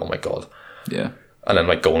thinking, "Oh my god," Yeah, and then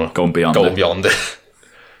like going beyond it.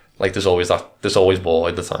 Like there's always more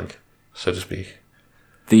in the tank, so to speak.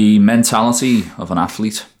 The mentality of an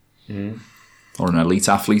athlete or an elite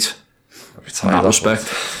athlete, in that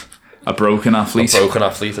respect, a broken athlete.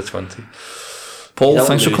 At 20. Paul, Don't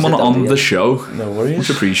thanks for lose coming it, on don't the you? show. No worries. Much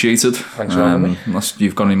appreciated. Thanks for having me. Unless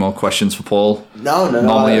you've got any more questions for Paul. No.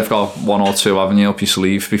 Normally you've got one or two, haven't you, up your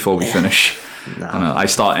sleeve before we finish? No. And I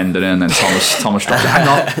start ending it and then Thomas drops it. Hang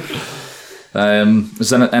on. Is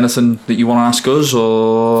there anything that you want to ask us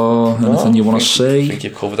or anything you want to say? I think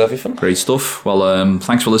you've covered everything. Great stuff. Well,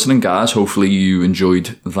 thanks for listening, guys. Hopefully you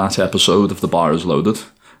enjoyed that episode of The Bar is Loaded.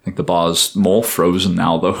 I think the bar's more frozen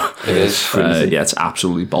now, though. It is. Yeah, it's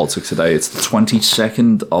absolutely Baltic today. It's the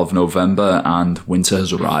 22nd of November and winter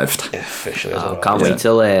has arrived. Yeah, officially. Can't wait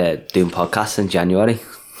till doing podcasts in January.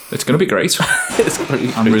 It's going to be great.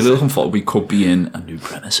 I'm really looking forward. We could be in a new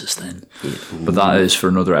premises then. But that is for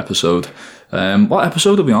another episode. What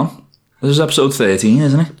episode are we on? This is episode 13,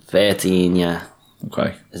 isn't it? 13, yeah.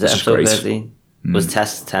 Okay. Is it This episode great. 13? Was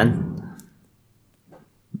test 10?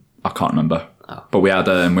 I can't remember. Oh. But we had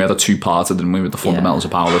a two-parter, didn't we, with the fundamentals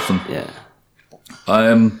of powerlifting. Yeah.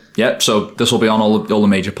 Yeah, so this will be on all the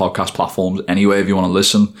major podcast platforms anyway if you want to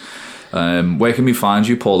listen. Where can we find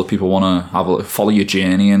you, Paul, if people want to follow your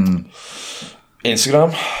journey? And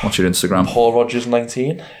Instagram. what's your Instagram? Paul Rogers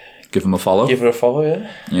 19. Give them a follow. Give her a follow,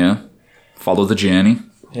 yeah. Yeah. Follow the journey.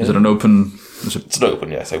 Yeah. Is it an open... Is it It's an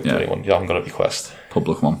open, yeah. It's open to anyone. You haven't got a request.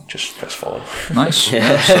 public one? Just press follow. Nice.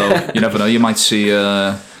 Yeah. So you never know. You might see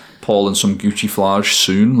Paul in some Gucci flage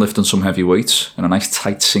soon, lifting some heavy weights in a nice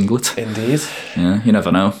tight singlet. Indeed. Yeah, you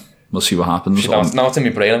never know. We'll see what happens. Now it's in my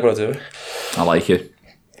brain, I'm going to do it. I like it.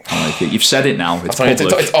 You've said it now. It's public.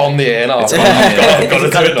 It's on the air now. I've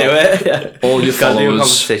got to do it. Yeah. All your Gotta do a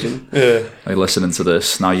followers competition. Yeah. are listening to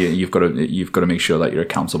this. Now you've got to make sure that you're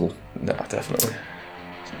accountable. No, definitely.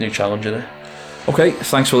 New challenge in it. Okay,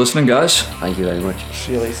 thanks for listening, guys. Thank you very much.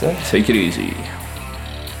 See you later. Take it easy.